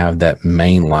going to have that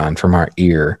main line from our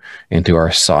ear into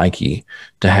our psyche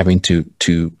to having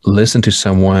to listen to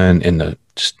someone in the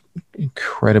just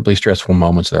incredibly stressful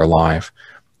moments of their life,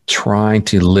 trying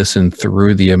to listen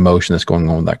through the emotion that's going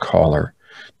on with that caller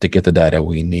to get the data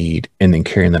we need, and then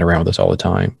carrying that around with us all the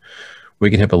time. We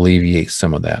can help alleviate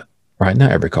some of that, right?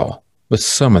 Not every call, but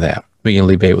some of that. We can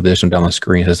alleviate with this one down the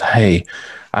screen. It says, hey,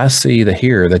 I see that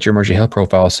here that your emergency health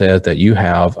profile says that you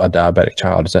have a diabetic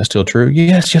child. Is that still true?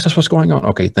 Yes, that's what's going on.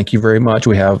 Okay, thank you very much.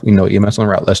 We have, EMS on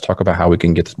the route. Let's talk about how we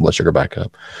can get the blood sugar back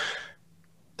up.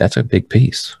 That's a big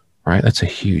piece, right? That's a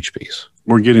huge piece.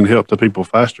 We're getting help to people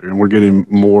faster, and we're getting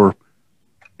more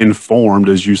informed,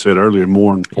 as you said earlier,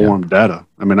 more informed data.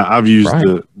 I mean, I've used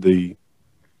the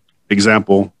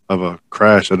example of a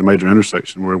crash at a major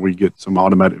intersection where we get some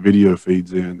automatic video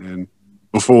feeds in, and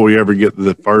before we ever get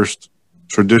the first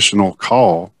traditional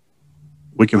call,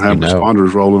 we can have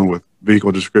responders rolling with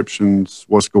vehicle descriptions,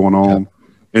 what's going on.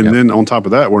 And then on top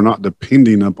of that, we're not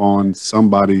depending upon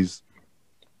somebody's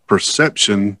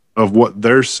perception of what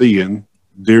they're seeing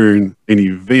during an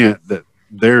event that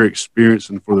they're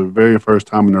experiencing for the very first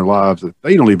time in their lives that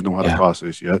they don't even know how to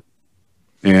process yet.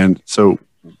 And so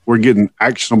we're getting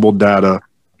actionable data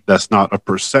that's not a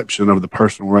perception of the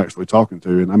person we're actually talking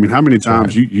to. And I mean, how many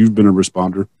times you've been a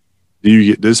responder, do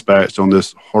you get dispatched on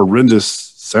this horrendous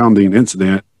sounding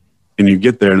incident, and you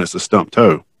get there and it's a stump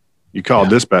toe? You call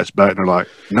dispatch back and they're like,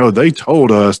 no, they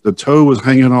told us the toe was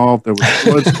hanging off. There was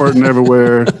blood squirting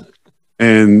everywhere.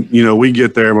 And, we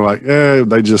get there and we're like,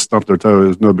 they just stumped their toe. It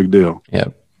was no big deal. Yeah.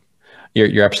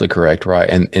 You're absolutely correct. Right.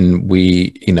 And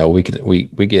we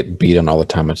get beat on all the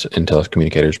time in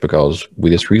telecommunicators because we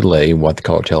just relay what the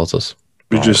caller tells us.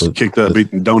 You just kicked up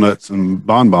eating donuts and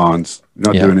bonbons. You're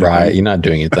not doing anything. Right. You're not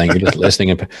doing anything. You're just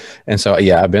listening. And so,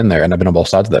 I've been there, and I've been on both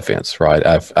sides of that fence. Right.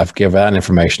 I've given out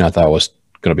information I thought was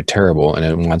going to be terrible, and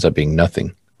it winds up being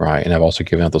nothing. Right. And I've also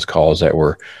given out those calls that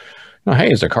were, hey,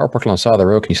 is there a car parked on the side of the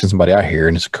road? Can you send somebody out here?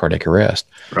 And it's a cardiac arrest.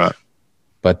 Right.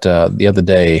 But the other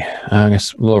day, I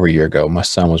guess a little over a year ago, my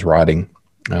son was riding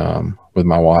with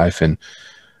my wife, and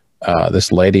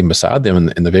this lady beside them,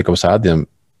 in the vehicle beside them,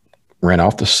 ran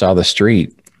off the side of the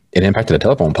street. It impacted a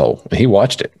telephone pole, and he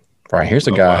watched it. Right. Here's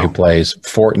a guy who plays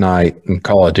Fortnite and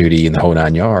Call of Duty in the whole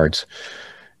 9 yards.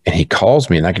 And he calls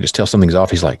me, and I can just tell something's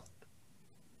off. He's like,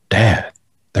 Dad,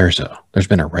 there's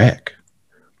been a wreck.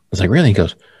 I was like, really? He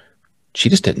goes, she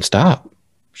just didn't stop.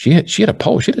 She had a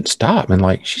pole. She didn't stop.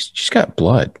 And she's got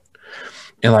blood.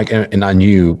 And and I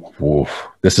knew,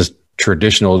 this is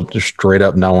traditional, just straight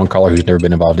up 911 caller who's never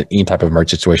been involved in any type of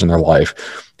emergency situation in their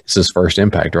life. It's his first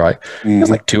impact, right? It was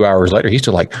like 2 hours later, he's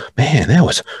still like, man, that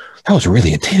was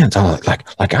really intense. I'll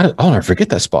never forget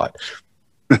that spot.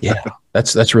 Yeah,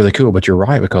 that's really cool. But you're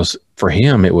right, because for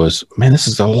him, it was, man, this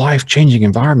is a life-changing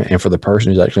environment. And for the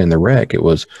person who's actually in the wreck, it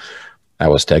was, I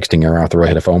was texting her out the road,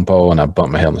 hit a phone pole, and I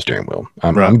bumped my head on the steering wheel.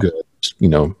 I'm good. Just,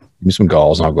 give me some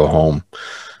galls and I'll go home.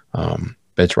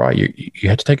 But it's right. You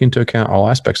have to take into account all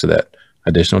aspects of that.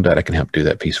 Additional data can help do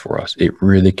that piece for us. It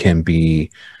really can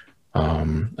be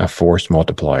a force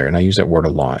multiplier. And I use that word a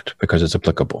lot because it's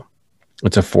applicable.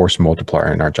 It's a force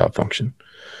multiplier in our job function,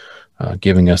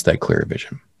 giving us that clear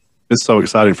vision. It's so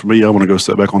exciting for me. I want to go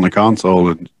sit back on the console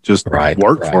and just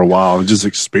work for a while and just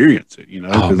experience it.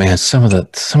 Oh man, some of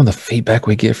the feedback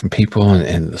we get from people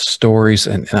and the stories,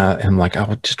 and I'm like,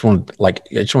 I just want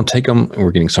to take them. And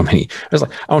we're getting so many. I was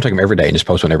like, I want to take them every day and just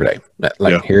post one every day.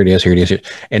 Here it is,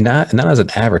 and not as an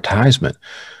advertisement,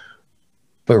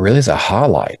 but really as a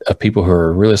highlight of people who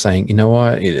are really saying, you know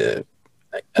what, I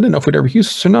didn't know if we'd ever use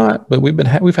this or not, but we've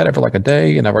had it for like a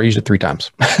day, and I've already used it 3 times.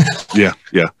 Yeah.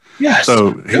 Yes.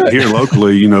 So here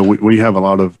locally, we have a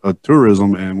lot of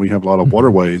tourism, and we have a lot of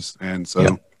waterways. And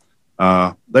so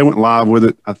They went live with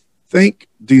it, I think,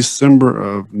 December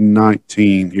of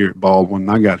 19 here at Baldwin.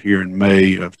 I got here in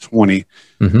May of 20.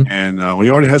 And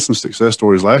we already had some success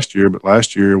stories last year, but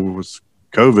last year was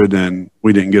COVID and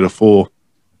we didn't get a full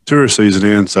tourist season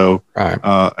in. So,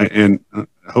 and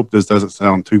I hope this doesn't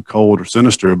sound too cold or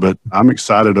sinister, but I'm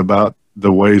excited about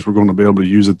the ways we're going to be able to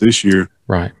use it this year.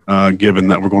 Given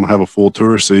that we're going to have a full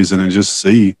tourist season and just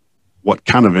see what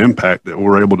kind of impact that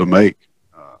we're able to make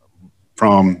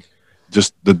from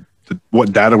just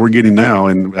what data we're getting now.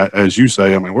 And as you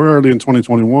say, I mean, we're early in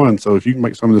 2021. So if you can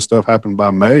make some of this stuff happen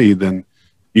by May, then,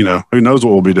 you know, who knows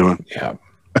what we'll be doing. Yeah.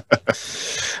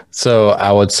 So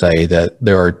I would say that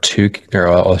there are three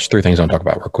things I want to talk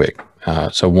about real quick.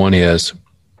 So one is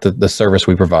the service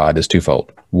we provide is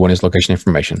twofold. One is location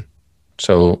information.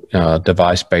 So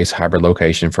device-based hybrid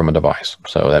location from a device.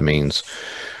 So that means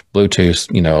Bluetooth,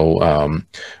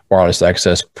 wireless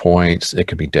access points. It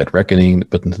could be dead reckoning,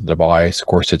 but the device, of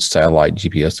course, it's satellite,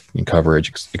 GPS and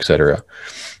coverage, et cetera,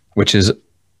 which is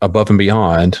above and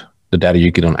beyond the data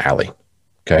you get on Alley.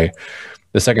 Okay.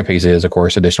 The second piece is, of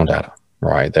course, additional data,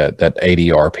 right? That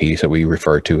ADR piece that we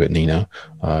refer to at NENA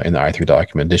in the I3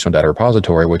 document, additional data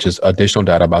repository, which is additional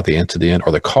data about the incident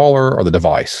or the caller or the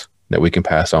device that we can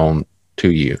pass on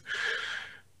to you.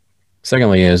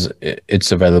 Secondly is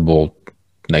it's available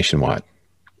nationwide.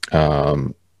 I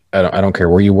don't care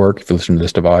where you work. If you listen to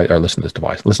this device or listen to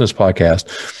this podcast,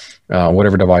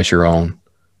 whatever device you're on,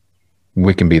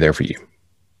 we can be there for you.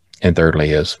 And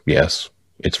thirdly is, yes,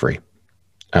 it's free.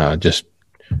 Just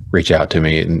reach out to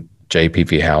me and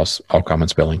JPP House, all common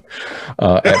spelling,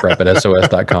 at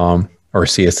rapidsos.com or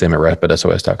CSM at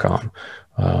rapidsos.com.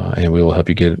 And we will help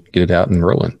you get it out and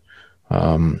rolling.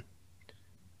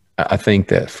 I think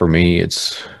that for me,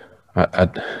 I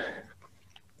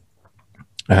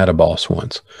had a boss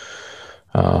once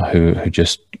who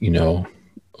just,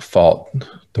 fought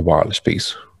the wireless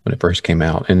piece when it first came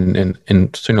out.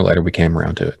 And sooner or later we came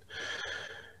around to it.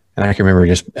 And I can remember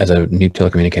just as a new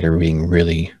telecommunicator being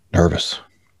really nervous.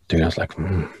 Dude, I was like,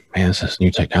 man, this is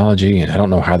new technology and I don't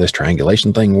know how this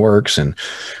triangulation thing works. And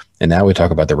now we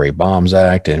talk about the Ray Bombs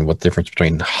Act and what the difference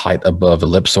between height above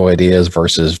ellipsoid is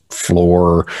versus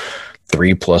floor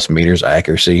 3+ meters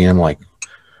accuracy. And I'm like,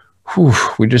 whew,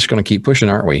 we're just going to keep pushing,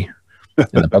 aren't we?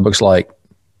 And the public's like,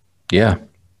 yeah,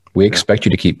 we expect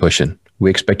you to keep pushing. We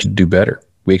expect you to do better.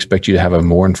 We expect you to have a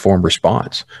more informed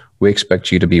response. We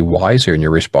expect you to be wiser in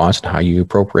your response and how you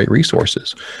appropriate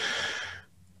resources.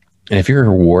 And if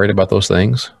you're worried about those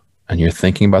things and you're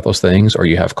thinking about those things, or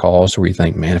you have calls where you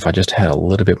think, man, if I just had a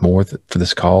little bit more for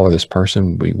this call or this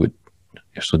person,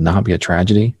 this would not be a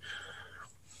tragedy.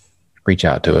 Reach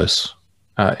out to us.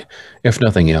 If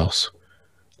nothing else,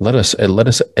 let us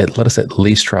at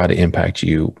least try to impact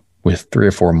you with 3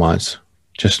 or 4 months.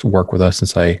 Just work with us and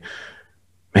say,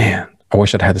 man, I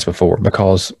wish I'd had this before,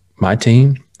 because my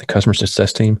team, the customer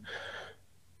success team,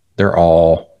 they're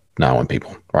all 911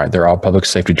 people, right? They're all public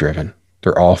safety driven.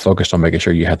 They're all focused on making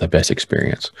sure you have the best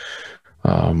experience.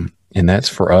 And that's,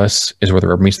 for us, is where the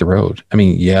rubber meets the road. I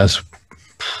mean, yes,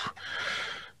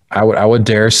 I would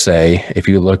dare say, if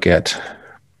you look at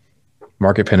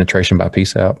market penetration by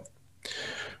PSAP,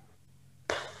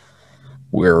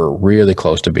 we're really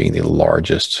close to being the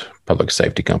largest public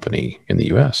safety company in the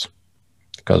U.S.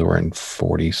 because we're in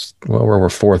we're over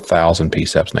 4,000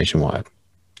 PSAPs nationwide,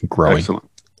 growing Excellent.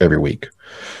 Every week.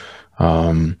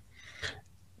 But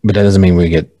that doesn't mean we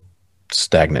get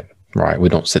stagnant, right? We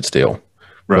don't sit still.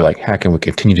 Right. We're like, how can we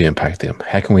continue to impact them?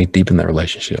 How can we deepen that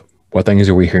relationship? What things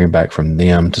are we hearing back from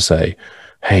them to say,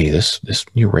 hey, this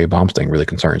new Ray Bombs thing really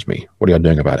concerns me. What are y'all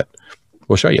doing about it?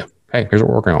 We'll show you. Hey, here's what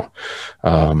we're working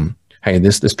on. Hey,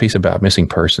 this piece about missing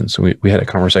persons. We had a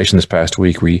conversation this past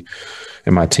week.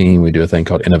 In my team, we do a thing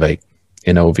called Innovate,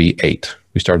 NOV8.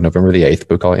 We started November the 8th,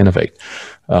 but we call it Innovate.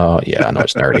 Yeah, I know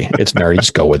it's nerdy. It's nerdy.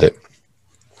 Just go with it.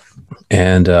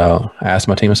 And I asked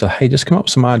my team, I said, hey, just come up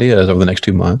with some ideas over the next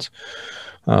 2 months.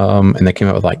 And they came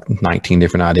up with like 19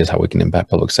 different ideas how we can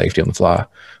impact public safety on the fly.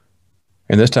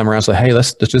 And this time around, I said, hey,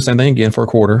 let's do the same thing again for a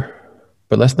quarter.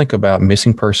 But let's think about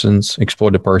missing persons,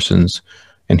 exploited persons,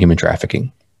 and human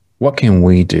trafficking. What can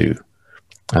we do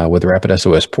with the Rapid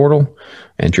SOS portal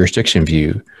and Jurisdiction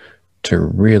View to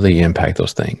really impact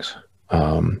those things?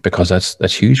 Because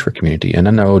that's huge for community. And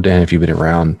I know, Dan, if you've been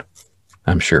around,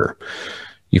 I'm sure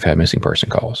you've had missing person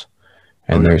calls.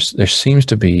 And there seems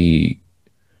to be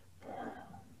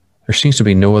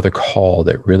no other call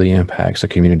that really impacts the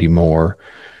community more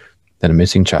than a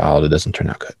missing child that doesn't turn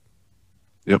out good.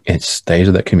 Yep. It stays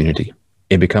with that community.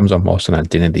 It becomes almost an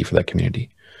identity for that community.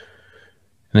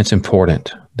 And it's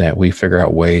important that we figure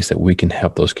out ways that we can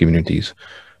help those communities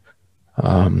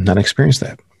not experience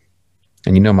that.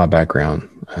 And you know my background,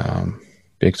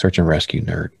 big search and rescue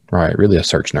nerd, right? Really a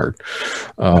search nerd.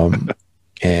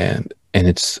 And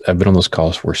I've been on those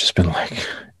calls where it's just been like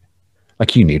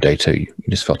you knew day two, you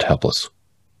just felt helpless,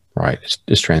 right?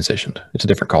 It's transitioned. It's a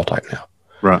different call type now.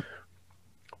 Right.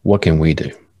 What can we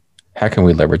do? How can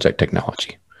we leverage that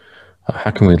technology?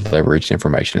 How can we leverage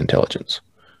information intelligence?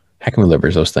 How can we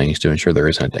leverage those things to ensure there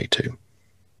isn't a day two?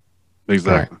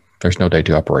 Exactly. Right? There's no day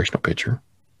two operational picture.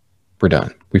 We're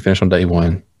done. We finished on day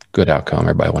one. Good outcome.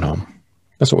 Everybody went home.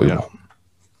 That's what we want.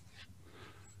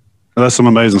 That's some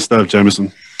amazing stuff,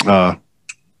 Jameson. I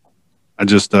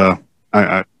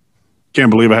can't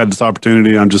believe I had this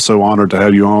opportunity. I'm just so honored to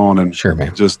have you on and sure,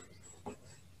 man. Just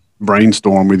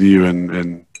brainstorm with you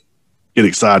and get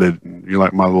excited. You're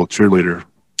like my little cheerleader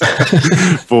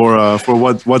for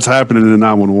what's happening in the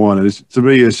 911. And to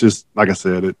me, it's just like I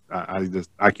said.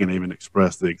 I can't even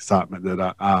express the excitement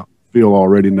that I feel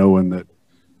already, knowing that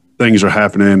things are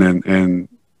happening and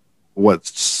what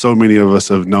so many of us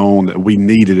have known that we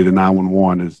needed in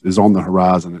 911 is on the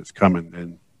horizon. It's coming,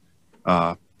 and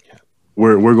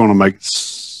we're going to make.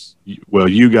 Well,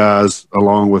 you guys,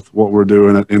 along with what we're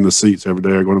doing in the seats every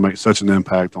day, are going to make such an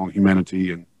impact on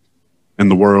humanity and in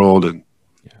the world. And,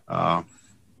 right.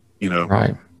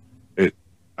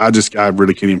 I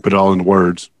really can't even put it all into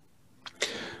words.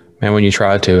 Man, when you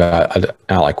try to,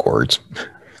 I like words.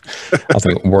 I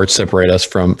think words separate us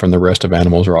from the rest of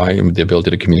animals, right? And the ability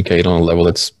to communicate on a level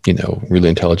that's, really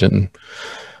intelligent. And,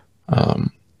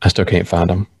 I still can't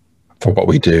find them for what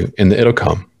we do, and it'll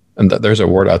come. And there's a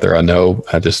word out there I know.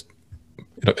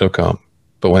 It'll come.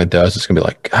 But when it does, it's going to be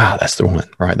like, that's the one,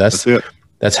 right? That's it.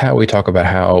 That's how we talk about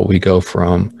how we go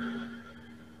from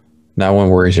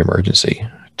 911 where is your emergency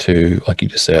to, like you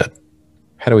just said,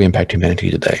 how do we impact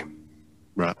humanity today?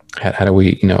 Right. How do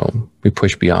we, we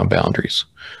push beyond boundaries.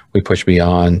 We push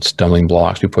beyond stumbling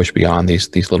blocks. We push beyond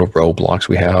these little roadblocks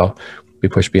we have. We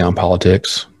push beyond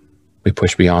politics. We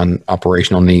push beyond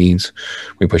operational needs.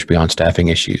 We push beyond staffing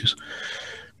issues.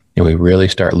 And we really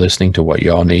start listening to what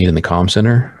y'all need in the comm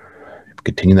center,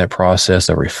 continue that process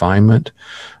of refinement.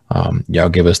 Y'all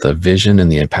give us the vision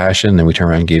and the passion, and we turn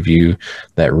around and give you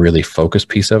that really focused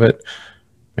piece of it.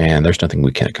 Man, there's nothing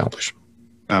we can't accomplish.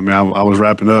 I mean, I was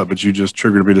wrapping up, but you just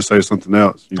triggered me to say something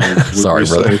else. Sorry,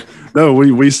 brother.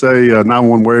 We say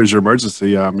 911, where is your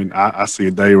emergency? I mean, I see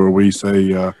a day where we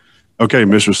say, okay,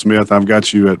 Mr. Smith, I've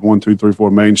got you at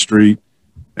 1234 Main Street,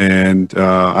 and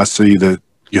I see that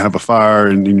you have a fire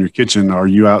in your kitchen. Are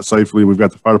you out safely? We've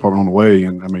got the fire department on the way.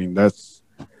 And I mean, that's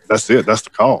it. That's the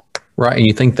call. Right. And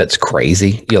you think that's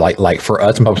crazy. You like for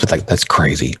us, it's like, that's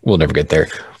crazy. We'll never get there.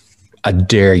 I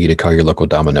dare you to call your local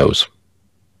Domino's.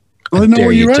 Well, they know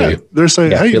where you're at. They're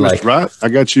saying, hey, Mr. Wright, I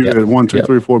got you at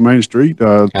 1234 Main Street.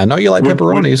 I know you like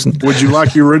pepperonis. Would you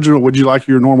like your original? Would you like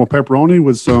your normal pepperoni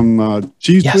with some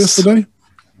cheese twist today?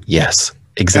 Yes,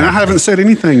 exactly. And I haven't said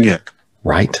anything yet.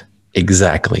 Right.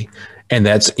 Exactly. And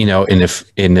that's,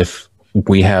 and if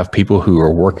we have people who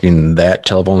are working that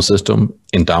telephone system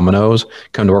in Domino's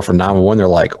come to work for 911, they're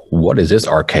like, what is this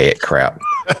archaic crap?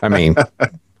 I mean,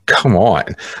 come on.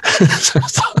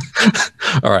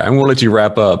 All right. I'm going to let you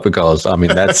wrap up because I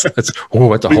mean, that's a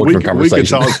whole different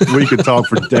conversation. We could talk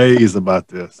for days about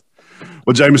this.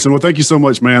 Well, Jameson, thank you so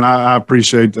much, man. I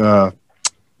appreciate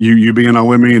you being on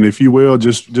with me. And if you will,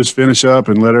 just finish up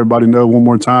and let everybody know one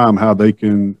more time how they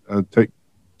can take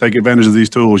advantage of these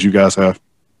tools you guys have.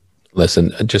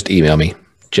 Listen, just email me,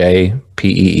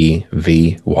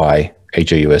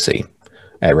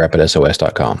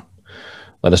 jpeevyhause@rapidsos.com.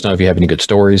 Let us know if you have any good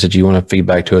stories that you want to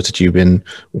feedback to us that you've been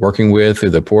working with through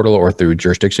the portal or through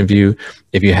Jurisdiction View.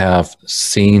 If you have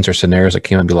scenes or scenarios that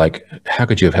came up and be like, how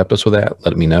could you have helped us with that?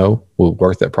 Let me know. We'll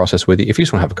work that process with you. If you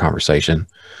just want to have a conversation,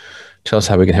 tell us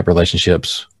how we can help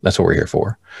relationships. That's what we're here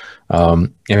for.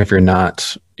 And if you're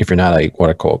not a what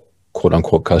I call quote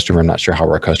unquote customer, I'm not sure how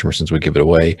we're a customer since we give it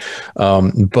away.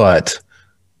 But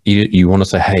you want to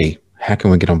say, hey, how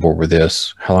can we get on board with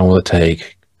this? How long will it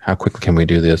take? How quickly can we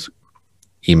do this?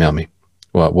 Email me.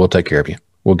 Well, we'll take care of you.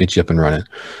 We'll get you up and running.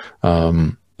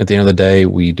 At the end of the day,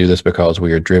 we do this because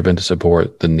we are driven to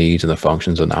support the needs and the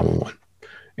functions of 911.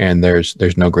 And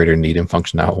there's no greater need and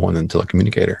function 911 than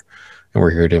telecommunicator. And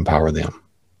we're here to empower them.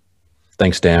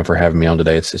 Thanks, Dan, for having me on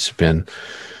today. It's been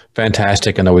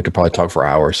fantastic. I know we could probably talk for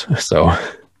hours. So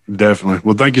definitely.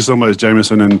 Well, thank you so much,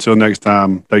 Jameson. And until next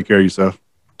time, take care of yourself.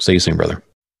 See you soon, brother.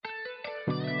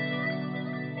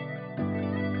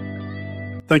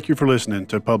 Thank you for listening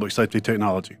to Public Safety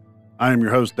Technology. I am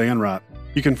your host, Dan Wright.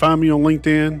 You can find me on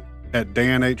LinkedIn at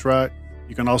Dan H. Wright.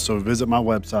 You can also visit my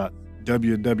website,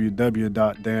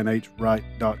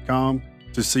 www.danhwright.com.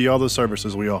 to see all the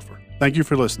services we offer. Thank you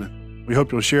for listening. We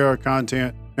hope you'll share our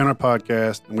content and our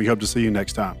podcast, and we hope to see you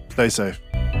next time. Stay safe.